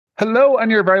Hello, and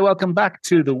you're very welcome back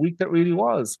to the week that really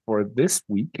was. For this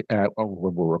week,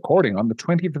 we're recording on the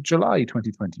 20th of July,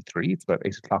 2023. It's about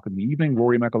 8 o'clock in the evening.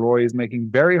 Rory McIlroy is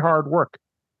making very hard work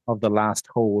of the last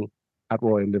hole at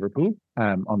Royal Liverpool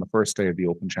on the first day of the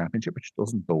Open Championship, which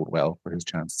doesn't bode well for his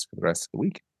chances for the rest of the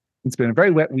week. It's been a very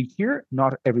wet week here,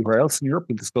 not everywhere else in Europe.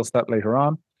 We'll discuss that later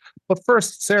on. But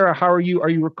first, Sarah, how are you? Are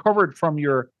you recovered from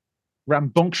your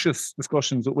rambunctious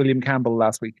discussions with William Campbell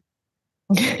last week?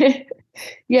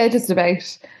 Yeah, just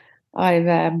about.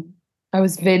 I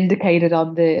was vindicated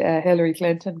on the Hillary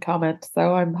Clinton comment,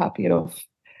 so I'm happy enough.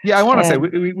 Yeah, I want to say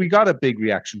Um, we got a big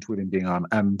reaction to it in being on,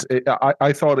 and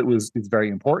I thought it's very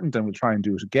important, and we'll try and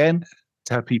do it again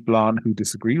to have people on who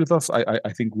disagree with us. I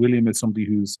think William is somebody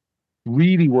who's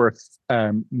really worth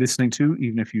listening to,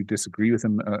 even if you disagree with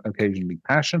him occasionally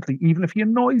passionately, even if he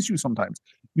annoys you sometimes.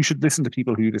 You should listen to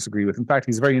people who you disagree with. In fact,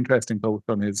 he's very interesting both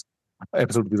on his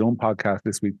episode of his own podcast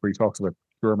this week where he talks about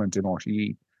procurement in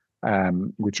RTE,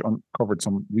 which uncovered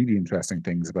some really interesting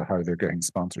things about how they're getting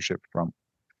sponsorship from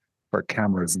for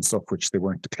cameras and stuff, which they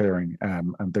weren't declaring.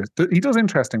 And he does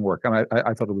interesting work, and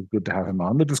I thought it was good to have him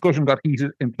on. The discussion got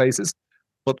heated in places,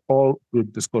 but all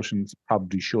good discussions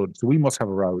probably should. So we must have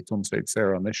a row at some stage,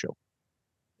 Sarah, on this show.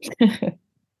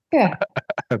 yeah,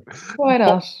 why what,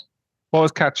 not? what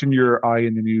was catching your eye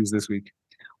in the news this week?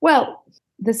 Well,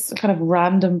 this kind of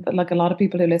random, like a lot of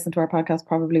people who listen to our podcast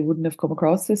probably wouldn't have come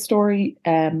across this story,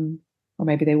 or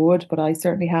maybe they would, but I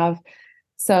certainly have.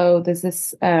 So there's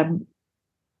this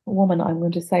woman, I'm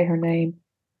going to say her name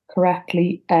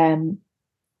correctly.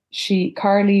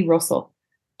 Carly Russell.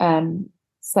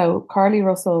 So Carly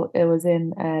Russell, it was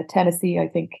in Tennessee, I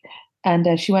think,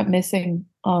 and she went missing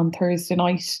on Thursday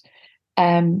night.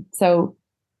 So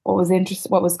what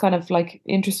was kind of like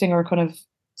interesting or kind of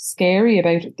scary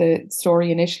about the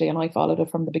story initially, and I followed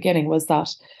it from the beginning, was that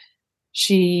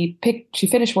she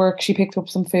finished work, she picked up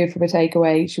some food from a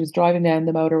takeaway, she was driving down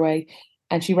the motorway,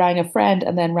 and she rang a friend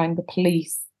and then rang the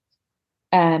police,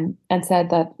 and said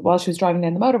that while she was driving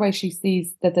down the motorway, she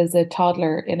sees that there's a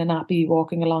toddler in a nappy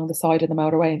walking along the side of the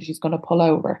motorway, and she's going to pull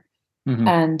over. Mm-hmm.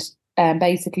 And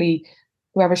basically,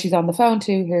 whoever she's on the phone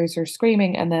to hears her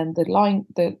screaming, and then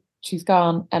she's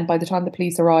gone. And by the time the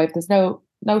police arrive, there's no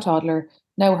toddler,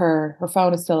 no her. Her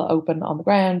phone is still open on the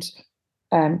ground.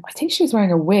 I think she was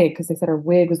wearing a wig because they said her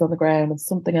wig was on the ground and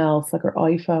something else like her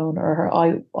iPhone or her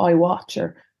iWatch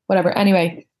or whatever.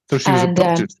 Anyway, So she was and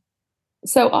abducted.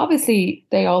 so obviously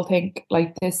they all think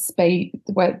like this bait,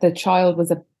 the child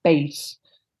was a bait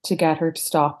to get her to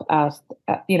stop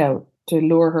to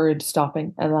lure her into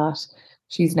stopping, and that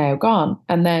she's now gone.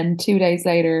 And then 2 days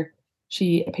later,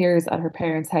 she appears at her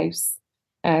parents' house.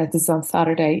 This is on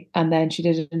Saturday. And then she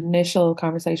did an initial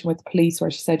conversation with the police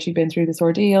where she said she'd been through this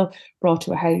ordeal, brought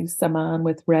to a house a man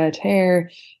with red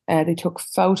hair. They took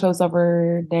photos of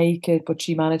her naked, but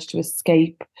she managed to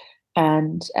escape.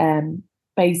 And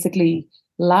basically,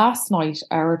 last night,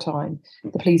 our time,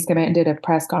 the police came out and did a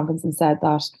press conference and said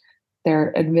that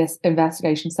their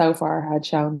investigation so far had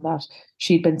shown that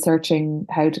she'd been searching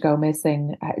how to go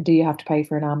missing. Do you have to pay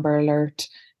for an Amber Alert?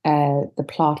 The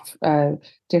plot,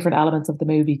 different elements of the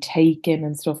movie taken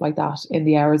and stuff like that in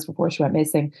the hours before she went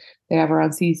missing. They have her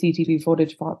on CCTV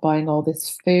footage buying all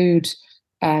this food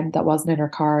that wasn't in her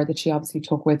car that she obviously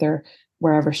took with her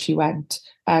wherever she went.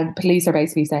 And police are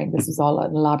basically saying this was all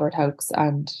an elaborate hoax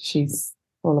and she's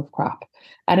full of crap.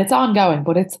 And it's ongoing,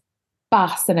 but it's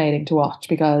fascinating to watch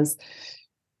because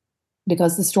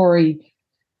the story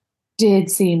did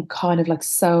seem kind of like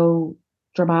so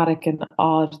dramatic and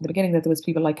odd in the beginning, that there was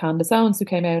people like Candace Owens who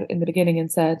came out in the beginning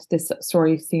and said this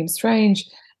story seems strange,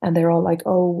 and they're all like,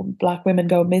 oh, black women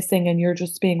go missing and you're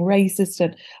just being racist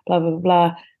and blah blah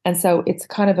blah. And so it's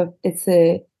kind of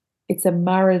it's a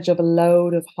marriage of a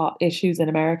load of hot issues in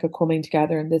America coming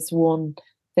together in this one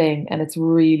thing, and it's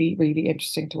really really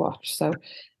interesting to watch. So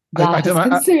that has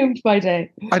consumed my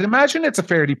day. I'd imagine it's a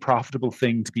fairly profitable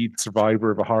thing to be the survivor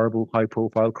of a horrible,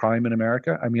 high-profile crime in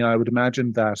America. I mean, I would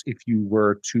imagine that if you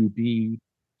were to be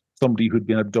somebody who'd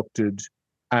been abducted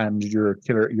and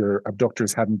your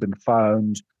abductors hadn't been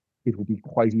found, it would be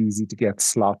quite easy to get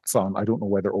slots on. I don't know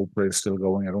whether Oprah is still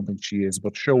going. I don't think she is,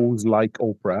 but shows like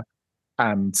Oprah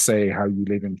and say how you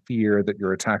live in fear, that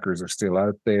your attackers are still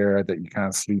out there, that you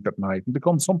can't sleep at night, and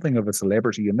become something of a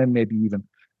celebrity, and then maybe even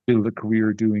build a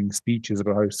career doing speeches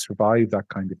about how to survive that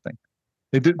kind of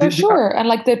thing. For sure. And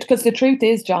like because the truth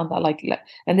is, John, that like,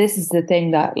 and this is the thing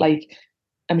that like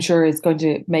I'm sure is going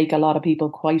to make a lot of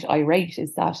people quite irate,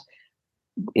 is that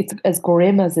it's as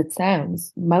grim as it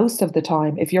sounds. Most of the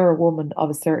time, if you're a woman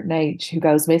of a certain age who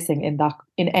goes missing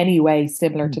in any way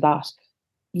similar to that,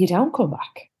 you don't come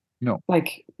back. No.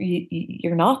 Like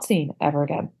you're not seen ever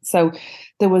again. So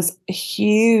there was a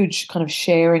huge kind of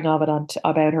sharing of it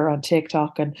about her on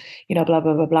TikTok and blah blah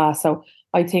blah blah. So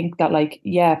I think that like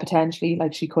yeah, potentially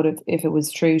like she could have, if it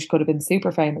was true, she could have been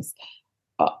super famous.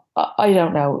 I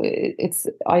don't know. It's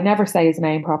I never say his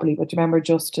name properly, but do you remember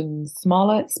Justin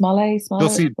Smollett, whatever.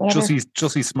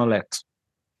 Jussie Smollett,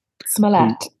 who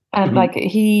Smollett. And who like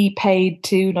he paid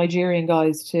two Nigerian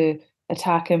guys to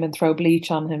attack him and throw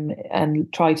bleach on him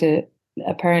and try to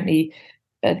apparently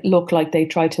look like they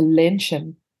tried to lynch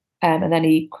him. And then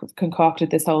he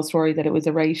concocted this whole story that it was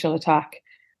a racial attack,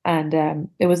 and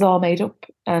it was all made up.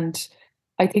 And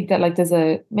I think that like there's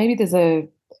a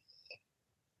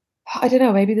I don't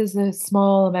know, maybe there's a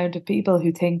small amount of people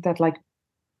who think that like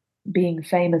being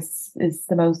famous is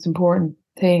the most important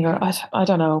thing, or I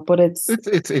don't know, but it's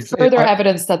it's further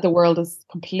evidence that the world is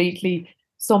completely,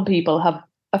 some people have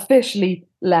officially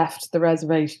left the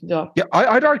reservation. Yeah,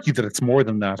 I'd argue that it's more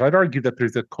than that. I'd argue that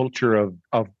there's a culture of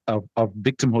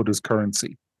victimhood as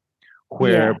currency, Yeah.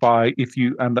 whereby if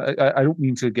you, and I don't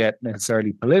mean to get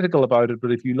necessarily political about it,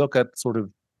 but if you look at sort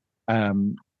of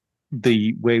um,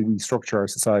 the way we structure our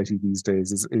society these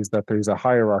days, is that there's a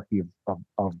hierarchy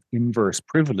of inverse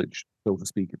privilege, so to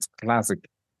speak. It's a classic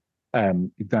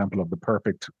example of the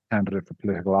perfect candidate for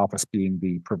political office being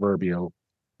the proverbial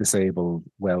disabled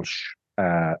Welsh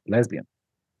lesbian.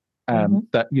 Hmm.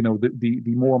 That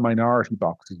the more minority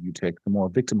boxes you tick, the more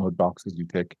victimhood boxes you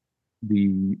tick,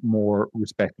 the more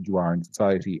respected you are in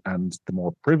society, and the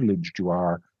more privileged you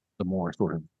are, the more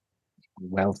sort of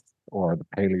wealth or the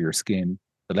paler your skin,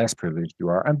 the less privileged you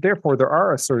are, and therefore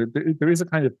there is a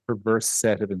kind of perverse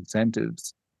set of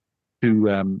incentives to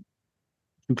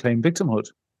claim victimhood.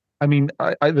 I mean,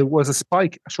 there was a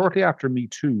spike shortly after Me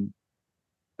Too.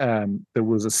 There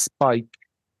was a spike,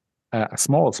 a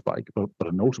small spike, but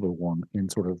a notable one in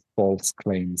sort of false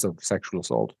claims of sexual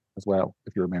assault as well,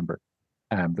 if you remember.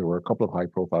 There were a couple of high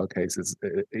profile cases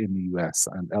in the US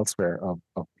and elsewhere of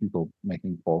people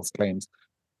making false claims.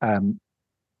 Um,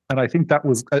 and I think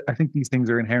I think these things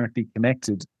are inherently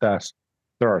connected, that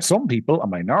there are some people, a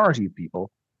minority of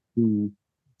people, who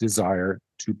desire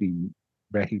to be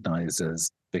recognized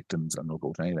as victims and will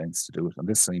go to any lengths to do it. And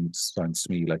this sounds to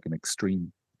me like an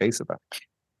extreme case of that.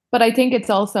 But I think it's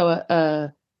also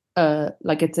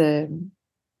like it's a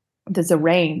there's a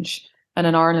range, and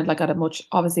in Ireland, like at a much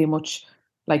obviously a much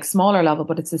like smaller level,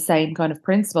 but it's the same kind of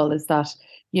principle. Is that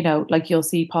like you'll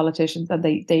see politicians and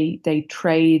they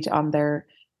trade on their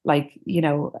like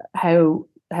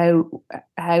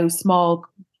how small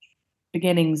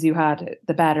beginnings you had,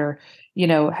 the better.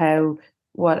 How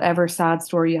whatever sad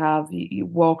story you have, you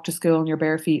walk to school in your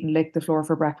bare feet and lick the floor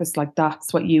for breakfast, like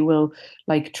that's what you will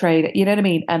like trade. You know what I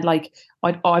mean? And like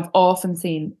I've often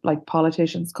seen like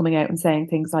politicians coming out and saying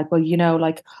things like, well,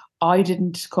 like I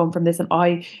didn't come from this, and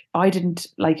I didn't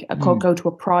like Mm. go to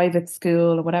a private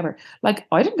school or whatever. Like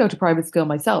I didn't go to private school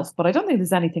myself, but I don't think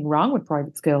there's anything wrong with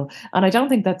private school. And I don't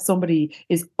think that somebody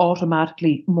is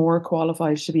automatically more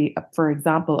qualified to be, for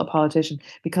example, a politician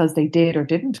because they did or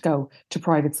didn't go to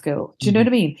private school. Do you know Mm-hmm.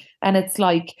 what I mean? And it's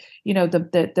like,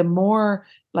 the more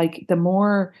the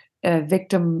more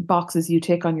victim boxes you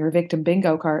tick on your victim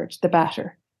bingo card, the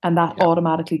better. And that Yeah.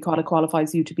 automatically kind of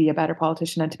qualifies you to be a better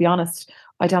politician. And to be honest,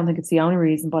 I don't think it's the only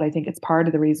reason, but I think it's part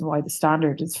of the reason why the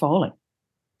standard is falling.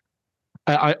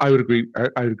 I would agree.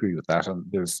 I would agree with that. And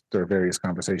there are various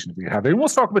conversations we have. And we'll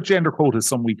talk about gender quotas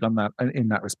some week on that, in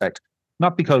that respect.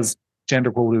 Not because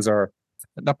gender quotas are,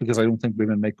 not because I don't think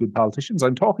women make good politicians.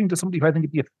 I'm talking to somebody who I think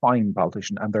would be a fine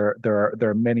politician, and there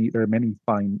are many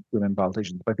fine women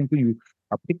politicians. But I think when you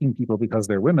are picking people because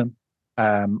they're women,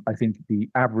 I think the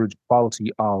average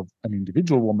quality of an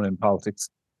individual woman in politics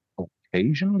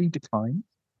occasionally declines.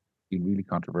 Being really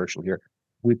controversial here,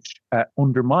 which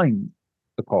undermines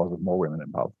the cause of more women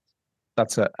in politics.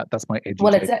 That's my edgy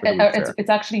Well, take for the week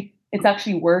there. it's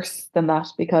actually worse than that,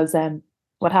 because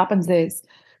what happens is,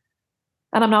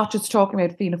 and I'm not just talking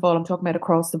about Fianna Fáil, I'm talking about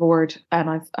across the board. And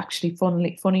I've actually,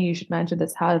 funny you should mention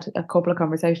this, had a couple of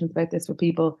conversations about this with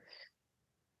people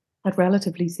at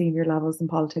relatively senior levels in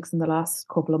politics in the last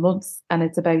couple of months. And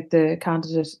it's about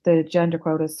the gender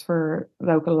quotas for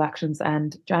local elections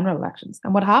and general elections.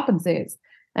 And what happens is,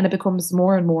 and it becomes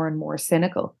more and more and more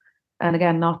cynical. And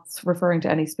again, not referring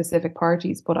to any specific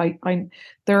parties, but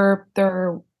there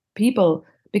are people,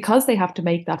 because they have to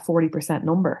make that 40%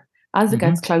 number as it Mm-hmm.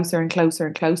 gets closer and closer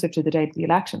and closer to the date of the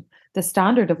election, the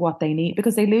standard of what they need,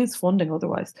 because they lose funding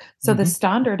otherwise. So the Mm-hmm.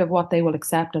 standard of what they will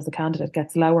accept as a candidate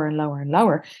gets lower and lower and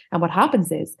lower. And what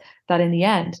happens is that in the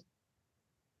end,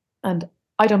 and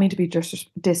I don't mean to be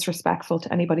disrespectful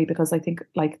to anybody, because I think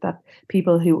like that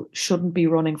people who shouldn't be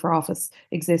running for office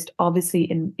exist obviously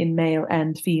in male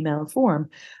and female form,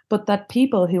 but that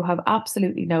people who have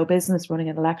absolutely no business running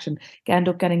an election end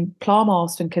up getting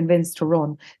plumosed and convinced to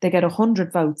run. They get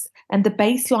 100 votes, and the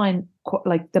baseline,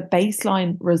 like the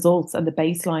baseline results and the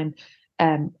baseline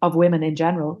of women in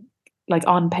general, like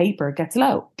on paper, gets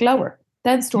lower.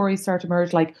 Then stories start to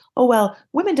emerge like, oh, well,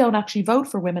 women don't actually vote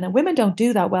for women and women don't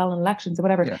do that well in elections or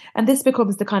whatever. Yeah, And this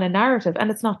becomes the kind of narrative,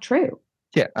 and it's not true.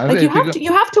 yeah. Like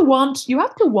you have to want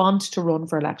to run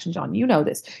for election, John. You know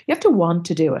this. You have to want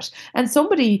to do it. And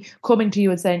somebody coming to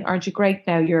you and saying, "Aren't you great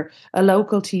now? You're a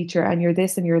local teacher and you're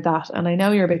this and you're that. And I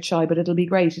know you're a bit shy, but it'll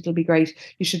be great. It'll be great.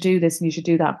 You should do this and you should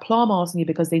do that." Plumosing you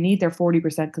because they need their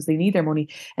 40%, because they need their money,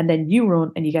 and then you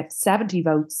run and you get 70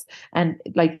 votes, and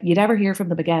like you never hear from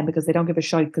them again because they don't give a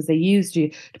shite, because they used you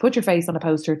to put your face on a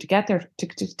poster to get their to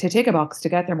tick a box to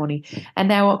get their money. And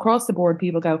now across the board,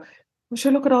 people go, well,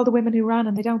 sure, look at all the women who ran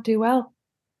and they don't do well.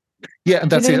 Yeah, and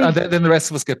Do you that's know it. what I And mean? then the rest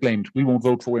of us get blamed. We won't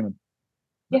vote for women.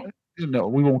 Yeah. No,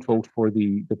 we won't vote for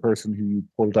the person who you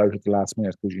pulled out at the last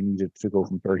minute because you needed to go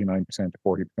from 39% to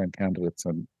 40% candidates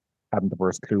and hadn't the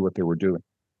first clue what they were doing.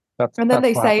 And then That's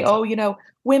they what say, happens. oh,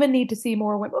 women need to see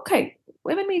more women. Okay,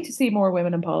 women need to see more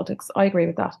women in politics. I agree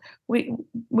with that. We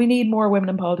need more women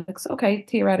in politics. Okay,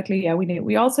 theoretically, yeah, we need.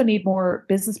 We also need more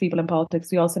business people in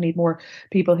politics. We also need more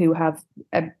people who have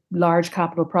a large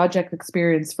capital project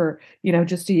experience. For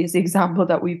just to use the example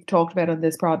that we've talked about on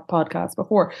this podcast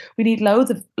before, we need loads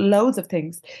of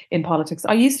things in politics.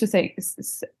 I used to say,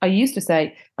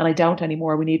 and I don't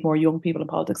anymore. We need more young people in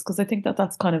politics, because I think that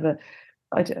that's kind of a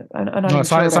I'm not No, even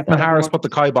sure about Simon that Harris anymore. put the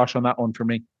kibosh on that one for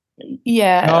me.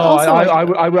 Yeah. No, Also,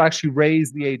 I would actually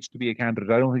raise the age to be a candidate.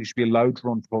 I don't think you should be allowed to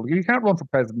run for politics. You can't run for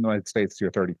president of the United States till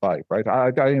you're 35, right?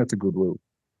 I think that's a good rule.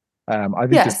 I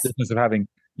think this yes. business of having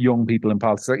young people in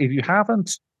politics, like, if you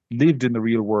haven't lived in the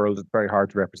real world, it's very hard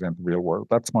to represent the real world.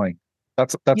 That's a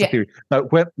Yeah. theory. Now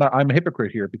I'm a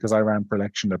hypocrite here because I ran for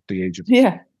election at the age of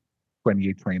Yeah.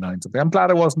 28, 29 something. I'm glad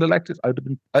I wasn't elected. I'd have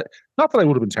been, not that I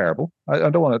would have been terrible.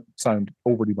 I don't want to sound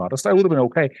overly modest. I would have been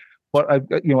okay, but I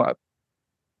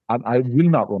will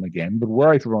not run again. But were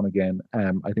I to run again,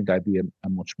 I think I'd be a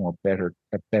much more better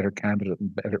candidate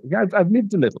and better. Yeah, I've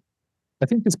lived a little. I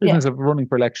think this Yeah. business of running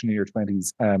for election in your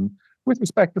 20s, with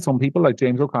respect to some people, like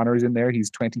James O'Connor is in there, he's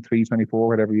 23, 24,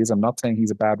 whatever he is. I'm not saying he's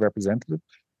a bad representative,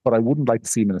 but I wouldn't like to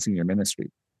see him in a senior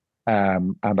ministry.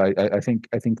 And I think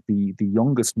the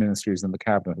youngest ministers in the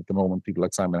cabinet at the moment, people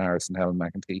like Simon Harris and Helen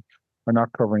McEntee, are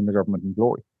not covering the government in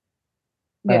glory.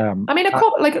 Yeah. Um, I mean, I,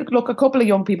 look, a couple of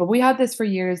young people. We had this for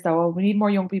years, though. Oh, we need more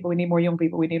young people. We need more young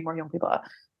people. We need more young people.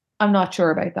 I'm not sure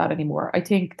about that anymore. I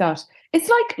think that it's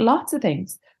like lots of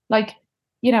things. Like,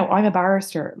 I'm a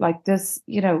barrister. Like this,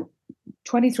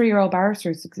 23-year-old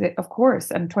barristers, of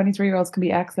course, and 23-year-olds can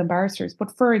be excellent barristers.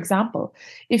 But for example,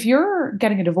 if you're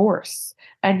getting a divorce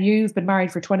and you've been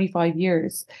married for 25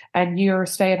 years and you've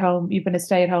been a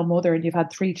stay-at-home mother and you've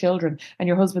had 3 children and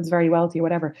your husband's very wealthy or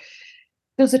whatever,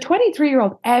 there's a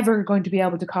 23-year-old ever going to be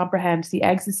able to comprehend the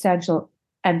existential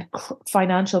and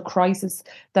financial crisis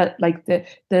that, like,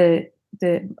 the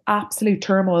absolute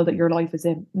turmoil that your life is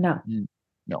in? No.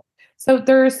 no, So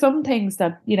there are some things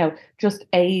that, just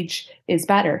age is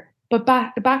better. But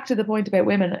back to the point about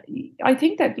women, I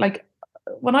think that, like,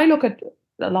 when I look at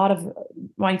a lot of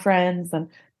my friends and,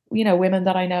 women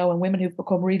that I know and women who've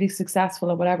become really successful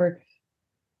or whatever,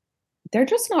 they're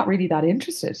just not really that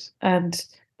interested. And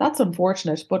that's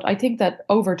unfortunate. But I think that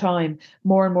over time,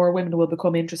 more and more women will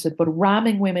become interested. But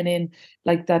ramming women in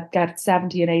like that get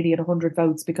 70 and 80 and 100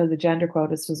 votes because the gender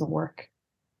quotas doesn't work.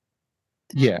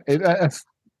 yeah,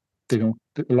 they don't.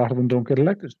 A lot of them don't get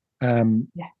elected, Yeah.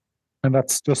 and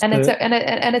that's just And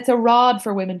it's a rod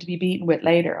for women to be beaten with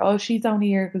later. Oh, she's only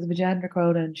here because of a gender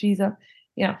quota, and she's ugh.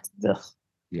 yeah.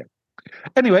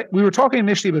 Anyway, we were talking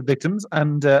initially about victims,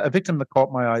 and a victim that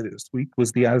caught my eye this week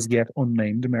was the as yet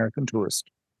unnamed American tourist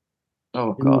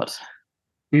Oh who God.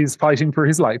 is fighting for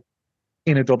his life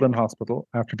in a Dublin hospital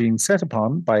after being set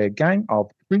upon by a gang of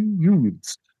 3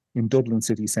 youths in Dublin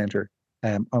city centre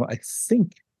on, I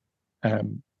think,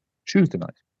 um, Tuesday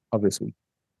night of this week.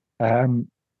 Um,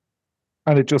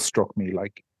 and it just struck me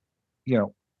like, you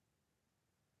know,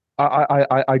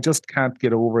 I just can't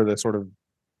get over the sort of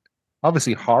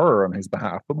obviously horror on his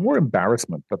behalf, but more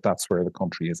embarrassment that that's where the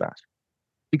country is at.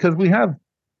 Because we have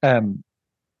um,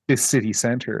 this city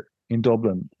centre in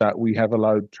Dublin that we have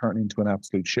allowed turn into an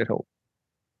absolute shithole.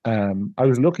 I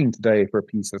was looking today for a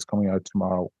piece that's coming out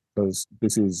tomorrow because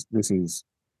this is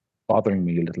bothering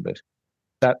me a little bit.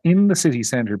 That in the city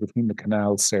centre between the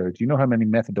canals, Sarah, do you know how many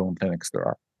methadone clinics there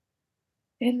are?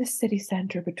 In the city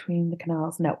centre between the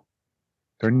canals. No.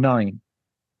 There are nine.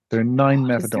 There are nine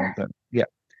God, is methadone there? clinics. Yeah.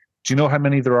 Do you know how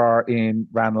many there are in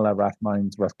Ranelagh,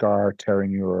 Rathmines, Rathgar,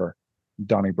 Terranure,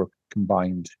 Donnybrook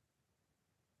combined?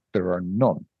 There are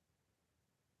none.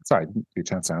 Sorry, I didn't get a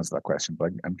chance to answer that question,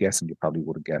 but I'm guessing you probably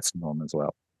would have guessed none as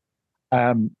well.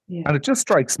 Yeah. And it just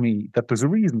strikes me that there's a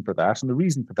reason for that. And the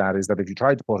reason for that is that if you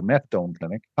tried to put a methadone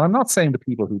clinic, and I'm not saying the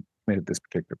people who committed this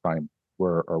particular crime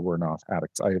were or were not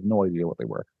addicts, I have no idea what they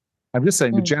were. I'm just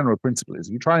saying the Mm. general principle is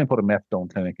you try and put a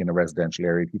methadone clinic in a residential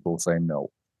area, people will say no.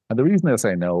 And the reason they'll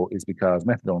say no is because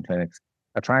methadone clinics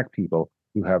attract people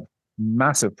who have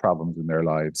massive problems in their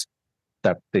lives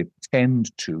that they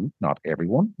tend to, not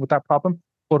everyone with that problem,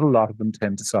 but a lot of them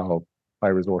tend to solve by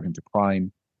resorting to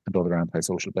crime and other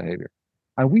antisocial behavior.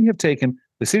 And we have taken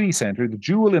the city centre, the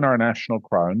jewel in our national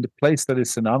crown, the place that is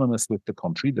synonymous with the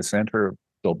country, the centre of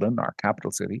Dublin, our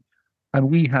capital city, and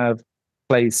we have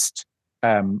placed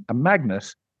a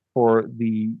magnet for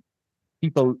the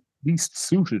people least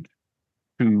suited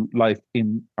to life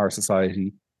in our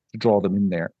society to draw them in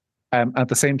there. At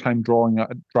the same time,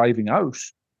 driving out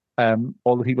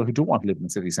all the people who don't want to live in the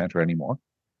city centre anymore.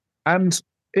 And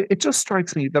it just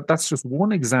strikes me that that's just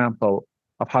one example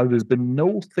of how there's been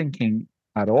no thinking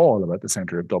at all about the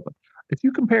centre of Dublin. If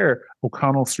you compare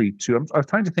O'Connell Street to, I was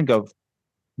trying to think of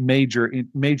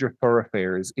major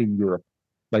thoroughfares in Europe.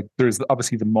 Like there's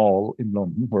obviously the Mall in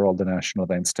London where all the national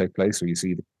events take place. So you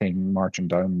see the King marching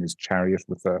down in his chariot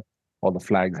with all the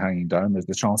flags hanging down. There's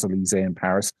the Champs Elysees in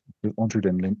Paris, there's Unter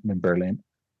den Linden in Berlin.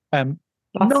 Um,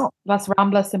 no, Las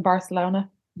Ramblas in Barcelona.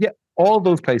 yeah, all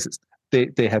those places.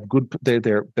 They have good.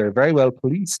 They're very well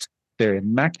policed. They're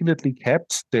immaculately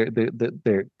kept. They're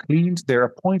cleaned. They're a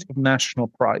point of national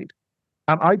pride.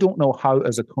 And I don't know how,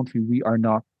 as a country, we are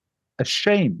not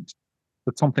ashamed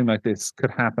that something like this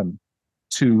could happen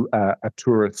to a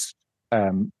tourist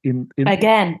in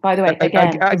Again, by the way,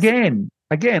 again, just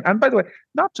again. And by the way,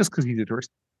 not just because he's a tourist,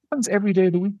 it happens every day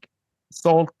of the week.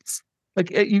 Salts. Like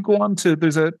you go on to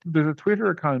there's a Twitter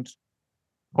account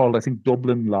called I think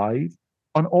Dublin Live,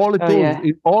 and oh yeah,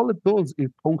 all it does is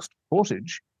post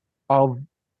footage of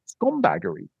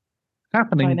scumbaggery I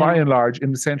happening by know. and large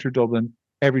in the centre of Dublin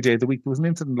every day of the week. There was an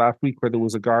incident last week where there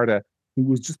was a Garda who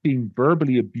was just being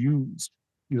verbally abused.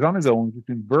 He was on his own, he was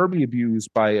being verbally abused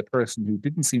by a person who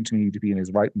didn't seem to me to be in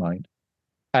his right mind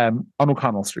on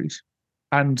O'Connell Street,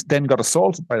 and then got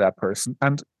assaulted by that person.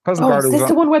 And because the Oh, Garda is was this on,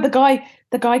 the one where the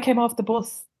guy came off the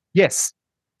bus yes,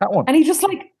 that one. and he just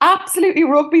like absolutely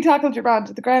rugby tackled your man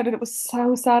to the ground and it was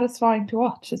so satisfying to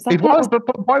watch. Is It that was, one?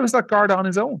 but why was that Garda on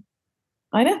his own?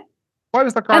 I know. Why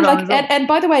was that And Garda on like his own? and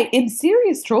by the way, in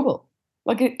serious trouble.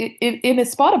 Like in a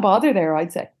spot of bother there,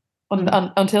 I'd say.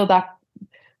 Mm. Until that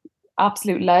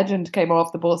absolute legend came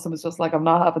off the bus and was just like, I'm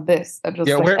not having this, and Yeah,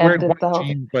 just like wearing ended white the whole thing.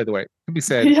 jeans, by the way. Can be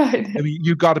said. Yeah, I mean,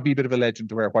 you got to be a bit of a legend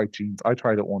to wear white jeans. I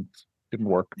tried it once, didn't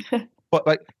work. But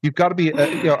like, you've got to be,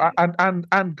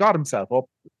 and got himself up,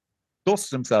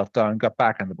 dusted himself down, got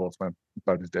back on the bus, went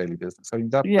about his daily business. I mean,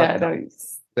 yeah, that's no,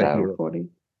 he's the so hero. funny.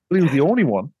 But he was the only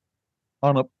one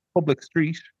on a public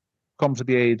street come to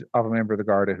the aid of a member of the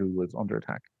Garda who was under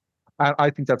attack. And I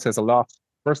think that says a lot.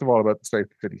 First of all, about the state of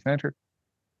the city centre.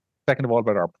 Second of all,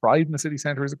 about our pride in the city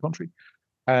centre as a country.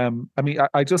 I mean,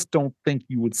 I just don't think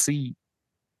you would see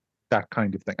that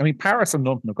kind of thing. I mean, Paris and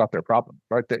London have got their problems,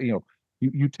 right?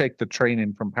 You take the train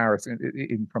in from Paris,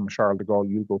 in from Charles de Gaulle,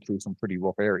 you go through some pretty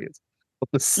rough areas.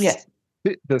 But Yeah.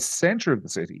 the center of the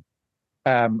city,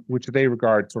 which they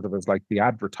regard sort of as like the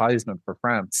advertisement for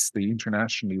France, the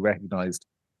internationally recognized,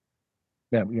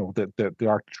 the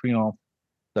Arc de Triomphe,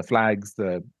 the flags,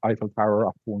 the Eiffel Tower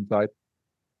off one side.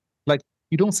 Like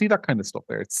you don't see that kind of stuff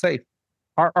there. It's safe.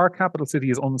 Our capital city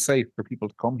is unsafe for people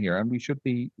to come here, and we should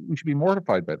be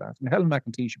mortified by that. And Helen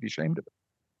McEntee should be ashamed of it.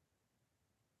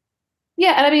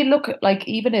 Yeah, and I mean, look, like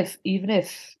even if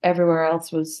everywhere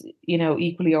else was,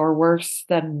 equally or worse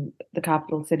than the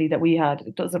capital city that we had,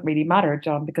 it doesn't really matter,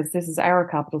 John, because this is our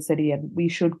capital city, and we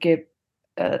should give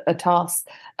a toss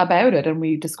about it. And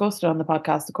we discussed it on the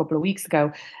podcast a couple of weeks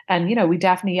ago. And I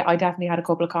definitely had a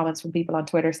couple of comments from people on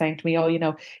Twitter saying to me,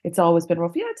 "Oh, it's always been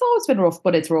rough." Yeah, it's always been rough,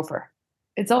 but it's rougher.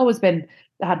 It's always been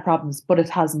had problems, but it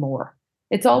has more.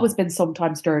 It's always been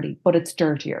sometimes dirty, but it's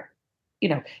dirtier.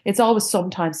 It's always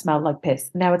sometimes smelled like piss.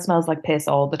 Now it smells like piss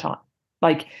all the time.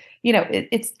 Like,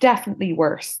 it's definitely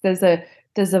worse. There's a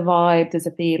vibe, there's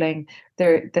a feeling,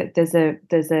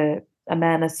 there's a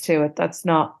menace to it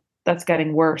that's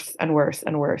getting worse and worse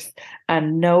and worse.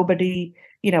 And nobody,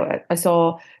 I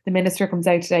saw the minister comes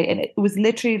out today and it was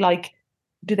literally like,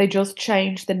 do they just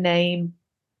change the name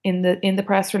in the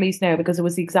press release now, because it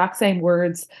was the exact same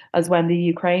words as when the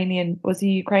Ukrainian was the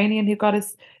Ukrainian who got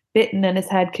his bitten and his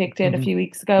head kicked in a Hmm. few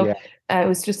weeks ago. Yeah. It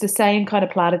was just the same kind of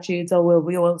platitudes. Oh,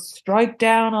 we will strike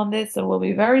down on this and we'll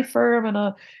be very firm.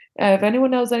 And if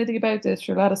anyone knows anything about this,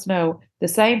 sure, let us know. The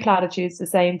same platitudes, the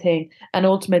same thing. And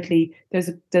ultimately, there's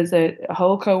a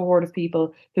whole cohort of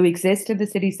people who exist in the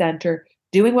city centre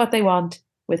doing what they want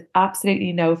with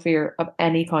absolutely no fear of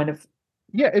any kind of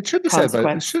Yeah, it should be said, but it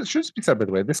consequence. should be said, by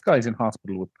the way, this guy's in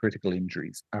hospital with critical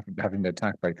injuries after having been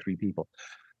attacked by three people.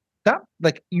 That,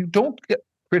 like, you don't get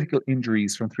critical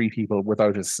injuries from three people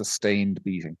without a sustained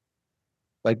beating.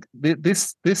 Like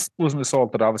this was an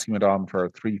assault that obviously went on for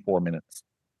 3 4 minutes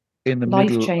in the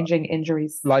middle, Life-changing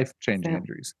injuries. life changing So,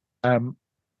 injuries.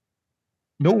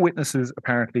 No witnesses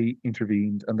apparently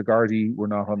intervened, and the Gardaí were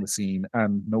not on the scene,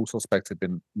 and no suspects had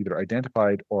been either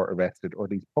identified or arrested, or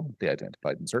at least publicly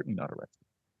identified, and certainly not arrested.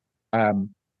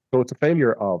 So it's a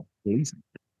failure of policing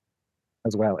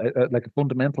as well, like a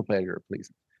fundamental failure of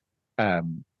policing.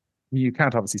 You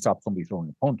can't obviously stop somebody throwing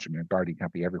a punch. I mean, a Gardaí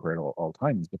can't be everywhere at all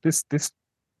times, but this,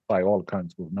 by all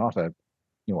accounts, was not a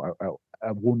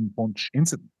a one punch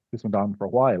incident. This went on for a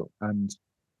while, and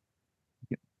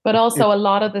but it also a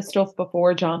lot of the stuff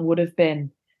before John would have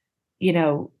been, you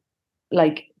know,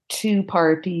 like two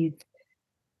parties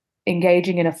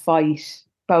engaging in a fight,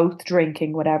 both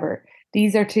drinking, whatever.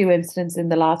 These are two incidents in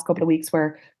the last couple of weeks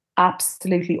where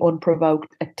absolutely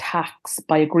unprovoked attacks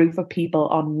by a group of people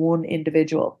on one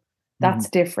individual. mhm. That's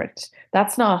different.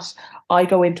 That's not, I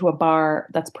go into a bar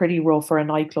that's pretty rough or a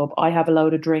nightclub. I have a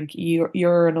load of drink.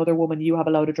 You're another woman. You have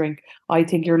a load of drink. I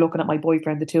think you're looking at my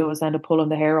boyfriend. The two of us end up pulling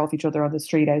the hair off each other on the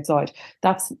street outside.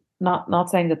 That's not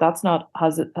saying that that's not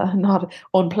has it not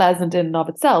unpleasant in and of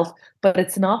itself, but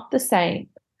it's not the same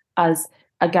as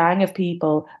a gang of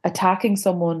people attacking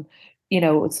someone,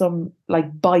 some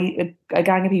like bite a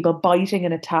gang of people biting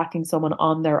and attacking someone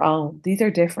on their own. These are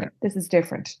Yeah, different. This is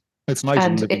different. it's Night of the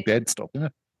And Living Dead stuff, isn't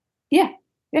it? yeah,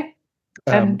 yeah.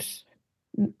 Um,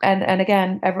 And and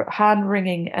again, hand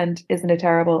wringing, and isn't it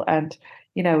terrible? And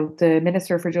the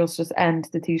Minister for Justice and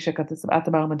the Taoiseach at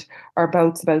the moment are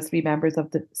both supposed to be members of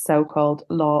the so-called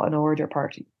Law and Order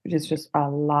Party, which is just a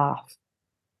laugh.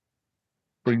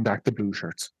 bring back the blue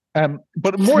shirts.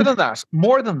 But more than that,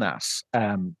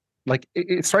 like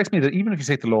it strikes me that even if you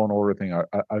take the law and order thing out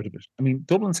of it, I mean,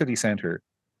 Dublin city centre,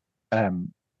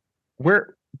 um,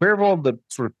 where have all the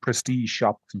sort of prestige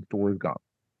shops and stores gone?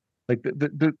 Like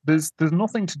there's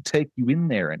nothing to take you in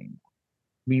there anymore.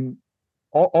 I mean,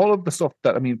 all of the stuff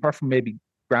that, I mean, apart from maybe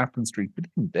Grafton Street, but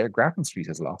even there, Grafton Street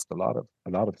has lost a lot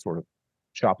of sort of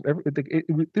shops.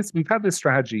 This we've had this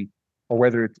strategy, or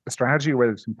whether it's a strategy or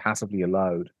whether it's been passively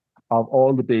allowed, of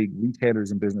all the big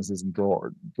retailers and businesses and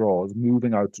draws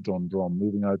moving out to Dundrum,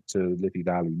 moving out to Liffey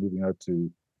Valley, moving out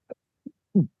to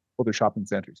other shopping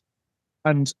centres,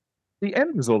 and the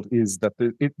end result is that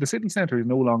the city centre is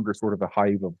no longer sort of a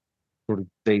hive of sort of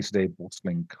day-to-day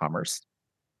bustling commerce.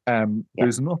 Yeah.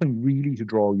 There's nothing really to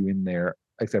draw you in there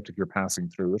except if you're passing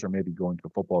through it or maybe going to a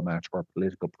football match or a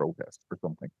political protest or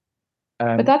something.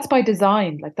 But Um, that's by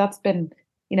design. Like that's been,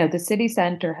 the city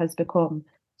centre has become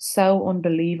so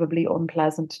unbelievably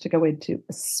unpleasant to go into,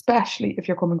 especially if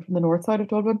you're coming from the north side of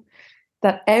Dublin,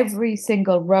 that every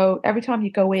single road, every time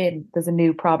you go in, there's a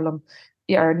new problem,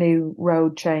 yeah, or a new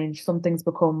road change. Something's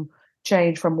become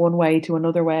changed from one way to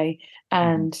another way. mhm,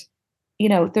 And,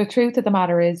 the truth of the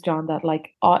matter is, John, that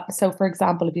like, so for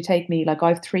example, if you take me, like I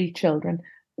have three children,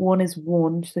 one is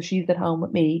one, so she's at home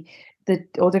with me. The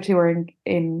other two are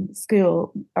in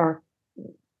school, or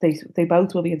they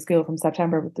both will be in school from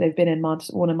September, but they've been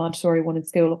one in Montessori, one in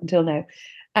school up until now.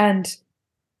 And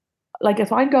like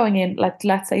if I'm going in, like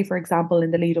let's say for example in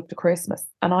the lead up to Christmas,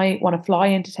 and I want to fly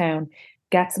into town,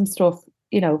 get some stuff,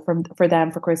 for them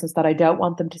for Christmas that I don't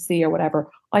want them to see or whatever,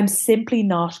 I'm simply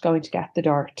not going to get the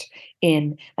dart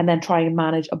in and then try and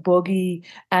manage a buggy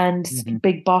and mhm.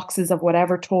 big boxes of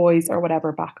whatever toys or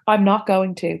whatever back. I'm not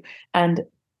going to, and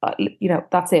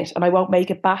that's it. And I won't make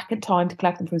it back in time to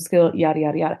collect them from school. Yada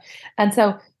yada yada. And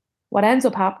so what ends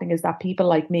up happening is that people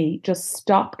like me just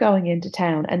stop going into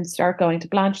town and start going to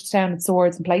Blanchardstown and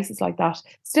Swords and places like that.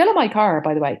 Still in my car,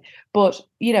 by the way. But,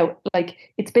 like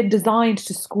it's been designed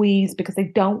to squeeze because they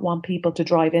don't want people to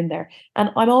drive in there.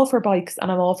 And I'm all for bikes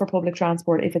and I'm all for public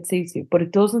transport if it suits you, but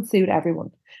it doesn't suit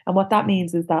everyone. And what that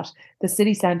means is that the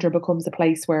city centre becomes a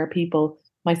place where people,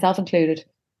 myself included,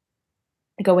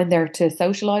 go in there to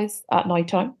socialize at night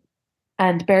time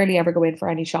and barely ever go in for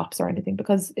any shops or anything,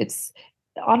 because it's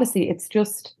honestly, it's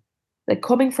just like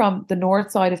coming from the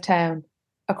north side of town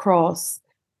across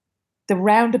the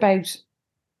roundabout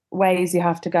ways you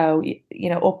have to go,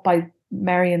 up by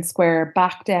Merrion Square,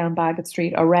 back down Bagot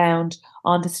Street, around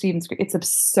onto Stephen Street. It's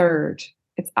absurd.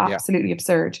 It's Yeah. absolutely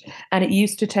absurd. And it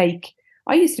used to take,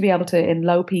 I used to be able to, in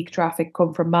low peak traffic,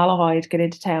 come from Malahide, get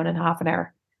into town in half an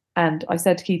hour. And I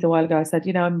said to Keith a while ago, I said,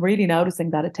 I'm really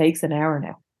noticing that it takes an hour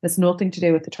now. It's nothing to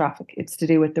do with the traffic. It's to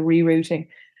do with the rerouting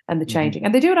and the changing.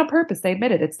 And they do it on purpose. They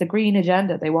admit it. It's the green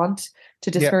agenda. They want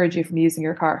to discourage you from using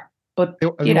your car. But they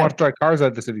want to drive cars out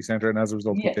of the city centre, and as a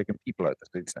result, they're taking people out of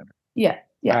the city centre. Yeah.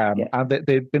 And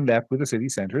they've been left with a city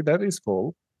centre that is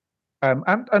full.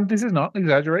 And this is not an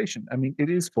exaggeration. I mean, it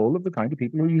is full of the kind of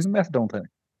people who are using methadone clinic,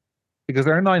 because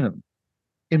there are 9 of them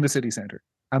in the city centre,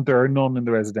 and there are none in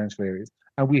the residential areas.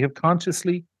 And we have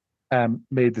consciously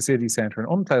made the city centre an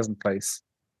unpleasant place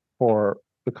for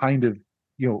the kind of,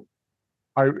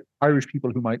 Irish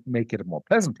people who might make it a more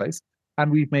pleasant place. And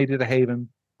we've made it a haven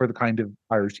for the kind of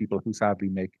Irish people who sadly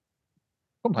make,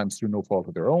 sometimes through no fault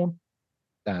of their own,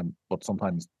 but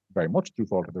sometimes very much through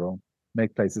fault of their own,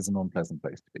 make places an unpleasant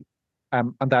place to be.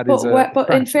 And that is but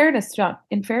in fairness, John,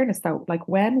 though, like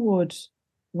when would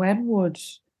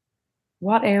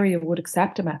what area would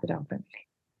accept a methadone clinic?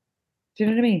 Do you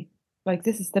know what I mean? Like,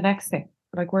 this is the next thing.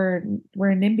 Like, we're in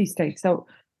NIMBY state, so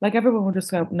like everyone would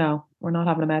just go, no, we're not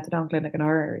having a methadone clinic in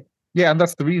our area. Yeah, and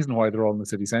that's the reason why they're all in the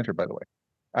city centre, by the way,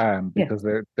 because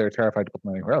they're terrified to put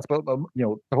them anywhere else. But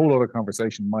the whole other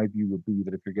conversation, my view would be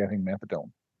that if you're getting methadone,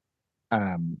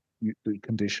 the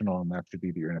condition on that should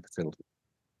be that you're in a facility.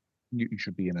 You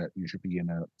should be in a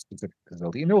specific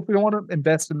facility. If you don't want to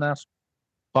invest in that,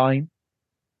 fine.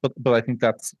 But I think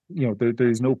that's, there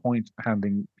is no point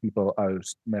handing people out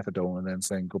methadone and then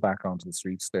saying, go back onto the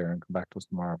streets there and come back to us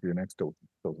tomorrow for your next dose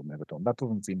of methadone. That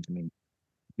doesn't seem to me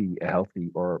to be a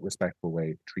healthy or respectful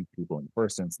way to treat people in the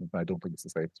first instance. I don't think it's the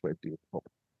safest way to deal with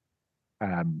the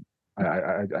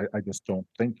public. I just don't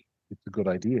think it's a good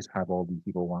idea to have all these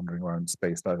people wandering around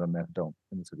spaced out on methadone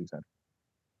in the city centre.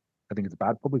 I think it's a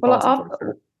bad public policy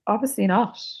choice. Obviously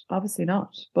not.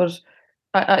 But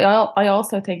I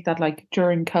also think that, like,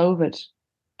 during COVID,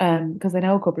 because I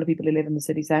know a couple of people who live in the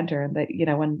city centre, and that,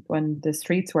 when the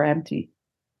streets were empty,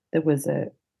 there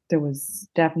was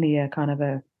definitely a kind of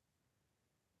a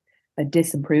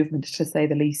disimprovement, to say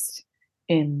the least,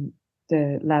 in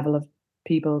the level of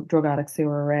drug addicts who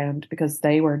were around, because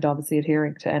they weren't obviously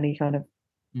adhering to any kind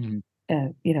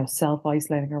of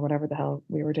self-isolating or whatever the hell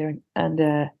we were doing.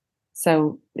 And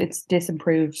so it's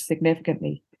disimproved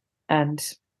significantly. And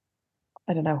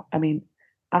I don't know. I mean,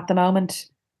 at the moment,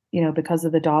 because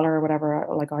of the dollar or whatever,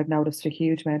 like, I've noticed a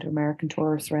huge amount of American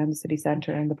tourists around the city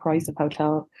centre, and the price of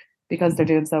hotel, because they're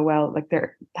doing so well, like,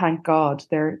 thank God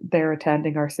they're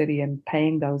attending our city and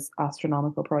paying those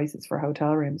astronomical prices for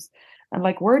hotel rooms. And,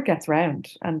 like, word gets round,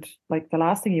 and, like, the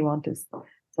last thing you want is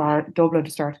for Dublin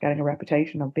to start getting a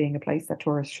reputation of being a place that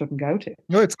tourists shouldn't go to.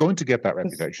 No, it's going to get that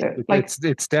reputation.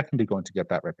 It's definitely going to get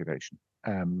that reputation.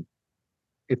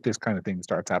 If this kind of thing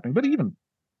starts happening. But even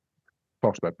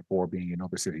talked about before, being in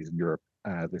other cities in Europe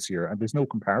this year, and there's no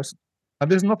comparison.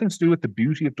 And there's nothing to do with the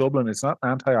beauty of Dublin. It's not an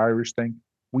anti-Irish thing.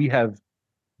 We have,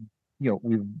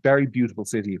 we've a very beautiful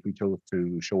city if we chose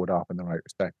to show it off in the right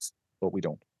respects, but we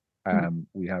don't.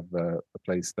 We have a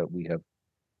place that we have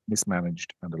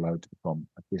mismanaged and allowed to become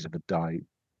a bit of a dive.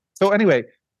 So anyway,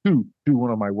 to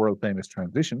one of my world famous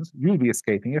transitions, you'll be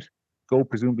escaping it. Go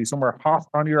presumably somewhere hot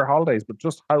on your holidays, but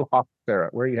just how hot, Sarah?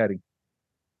 Where are you heading?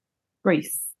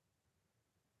 Greece.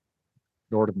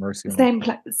 Lord of mercy. Same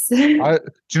place. Do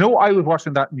you know, I was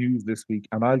watching that news this week,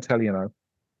 and I'll tell you now,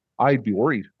 I'd be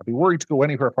worried. I'd be worried to go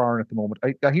anywhere foreign at the moment.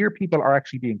 I hear people are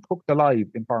actually being cooked alive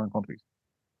in foreign countries.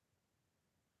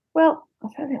 Well,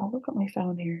 I'll tell you, I'll look at my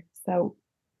phone here. So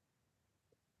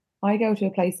I go to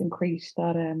a place in Crete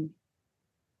that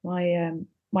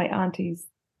my auntie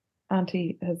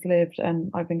has lived,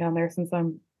 and I've been down there since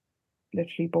I'm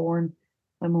literally born.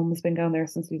 My mum has been down there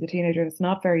since she was a teenager. It's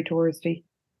not very touristy,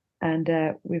 and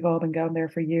we've all been going there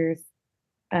for years.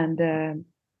 And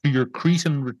your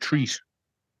Cretan retreat.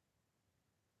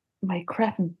 My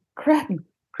Cretan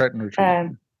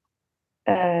retreat.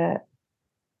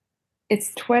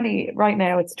 It's 20 right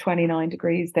now. It's 29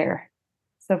 degrees there.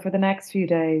 So for the next few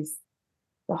days,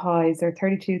 the highs are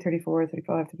 32, 34,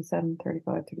 35, 37,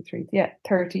 35, 33. Yeah,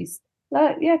 30s.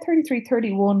 33,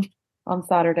 31 on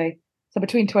Saturday. So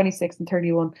between 26 and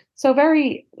 31. So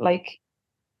very, like,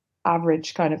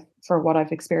 average kind of for what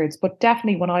I've experienced. But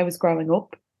definitely when I was growing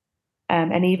up,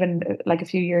 and even like a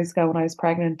few years ago when I was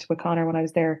pregnant with Connor, when I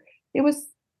was there, it was,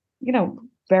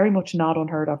 very much not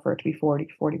unheard of for it to be 40,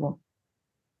 41.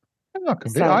 I'm not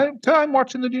convinced. I'm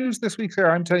watching the news this week,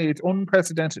 Sarah. I'm telling you, it's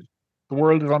unprecedented. The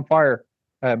world is on fire.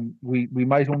 We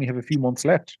might only have a few months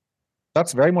left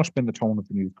That's very much been the tone of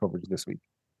the news coverage this week.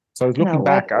 So I was No, looking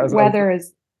back. Go ahead. weather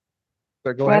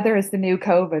is the new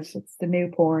COVID. It's the new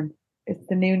porn. It's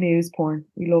the new news porn.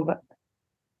 We love it.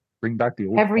 Bring back the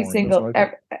old Every porn. That's single what I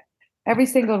think. ev- every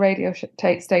single radio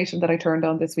station that I turned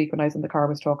on this week when I was in the car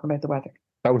was talking about the weather,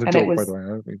 That was a and it joke, by the was way. I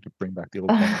don't need to bring back the old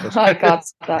porn, but I got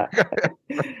that.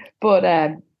 But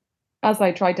as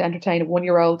I tried to entertain a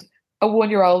 1-year old, a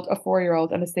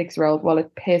 4-year-old, and a 6-year-old while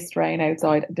it pissed rain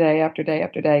outside day after day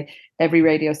after day, every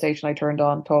radio station I turned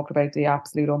on talked about the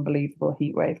absolute unbelievable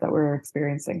heat wave that we're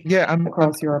experiencing yeah, and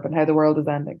across Europe and how the world is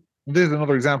ending. this is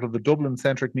another example of the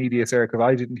Dublin-centric media, Sarah, because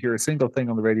I didn't hear a single thing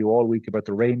on the radio all week about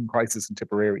the rain crisis in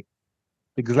Tipperary.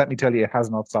 Because let me tell you, it has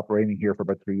not stopped raining here for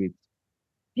about 3 weeks.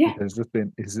 Yeah.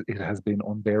 It has been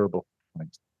unbearable.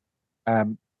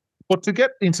 Um, but to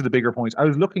get into the bigger point, I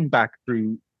was looking back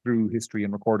through history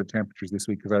and recorded temperatures this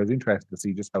week because I was interested to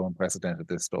see just how unprecedented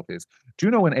this stuff is. Do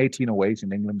you know in 1808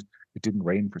 in England it didn't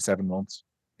rain for 7 months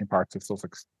in parts of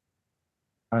Sussex,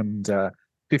 and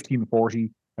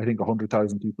 1540 I think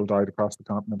 100,000 people died across the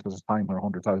continent at a time where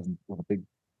 100,000 was a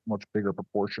much bigger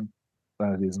proportion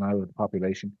than it is now of the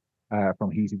population from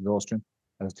heat exhaustion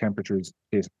as temperatures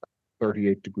hit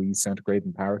 38 degrees centigrade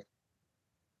in Paris.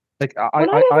 Like What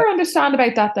I never understand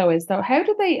about that though is though, how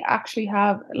do they actually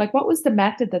have like what was the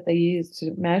method that they used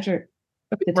to measure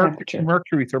I think the temperature?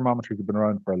 mercury thermometers have been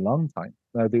around for a long time.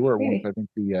 They were once, I Really?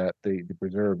 think, the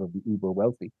preserve of the uber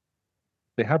wealthy.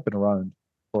 They have been around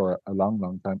for a long,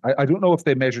 long time. I don't know if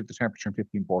they measured the temperature in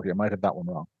 1540. I might have that one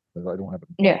wrong because I don't have it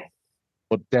in front of Yeah. me.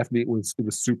 But definitely it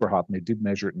was super hot, and they did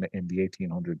measure it in the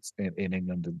 1800s in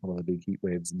England and one of the big heat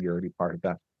waves in the early part of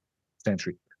that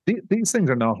century. These things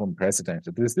are not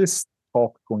unprecedented. There's this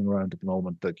talk going around at the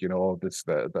moment that this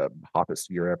the hottest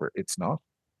year ever. It's not.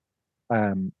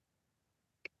 Um,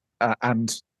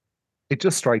 and it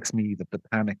just strikes me that the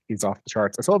panic is off the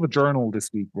charts. I saw the Journal this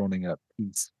week running a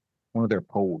piece, one of their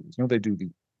polls. They do the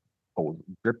polls.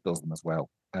 Grip does them as well.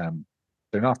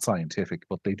 They're not scientific,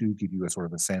 but they do give you a sort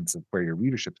of a sense of where your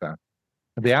readership's at.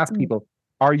 And they ask Mm. people,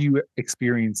 are you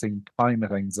experiencing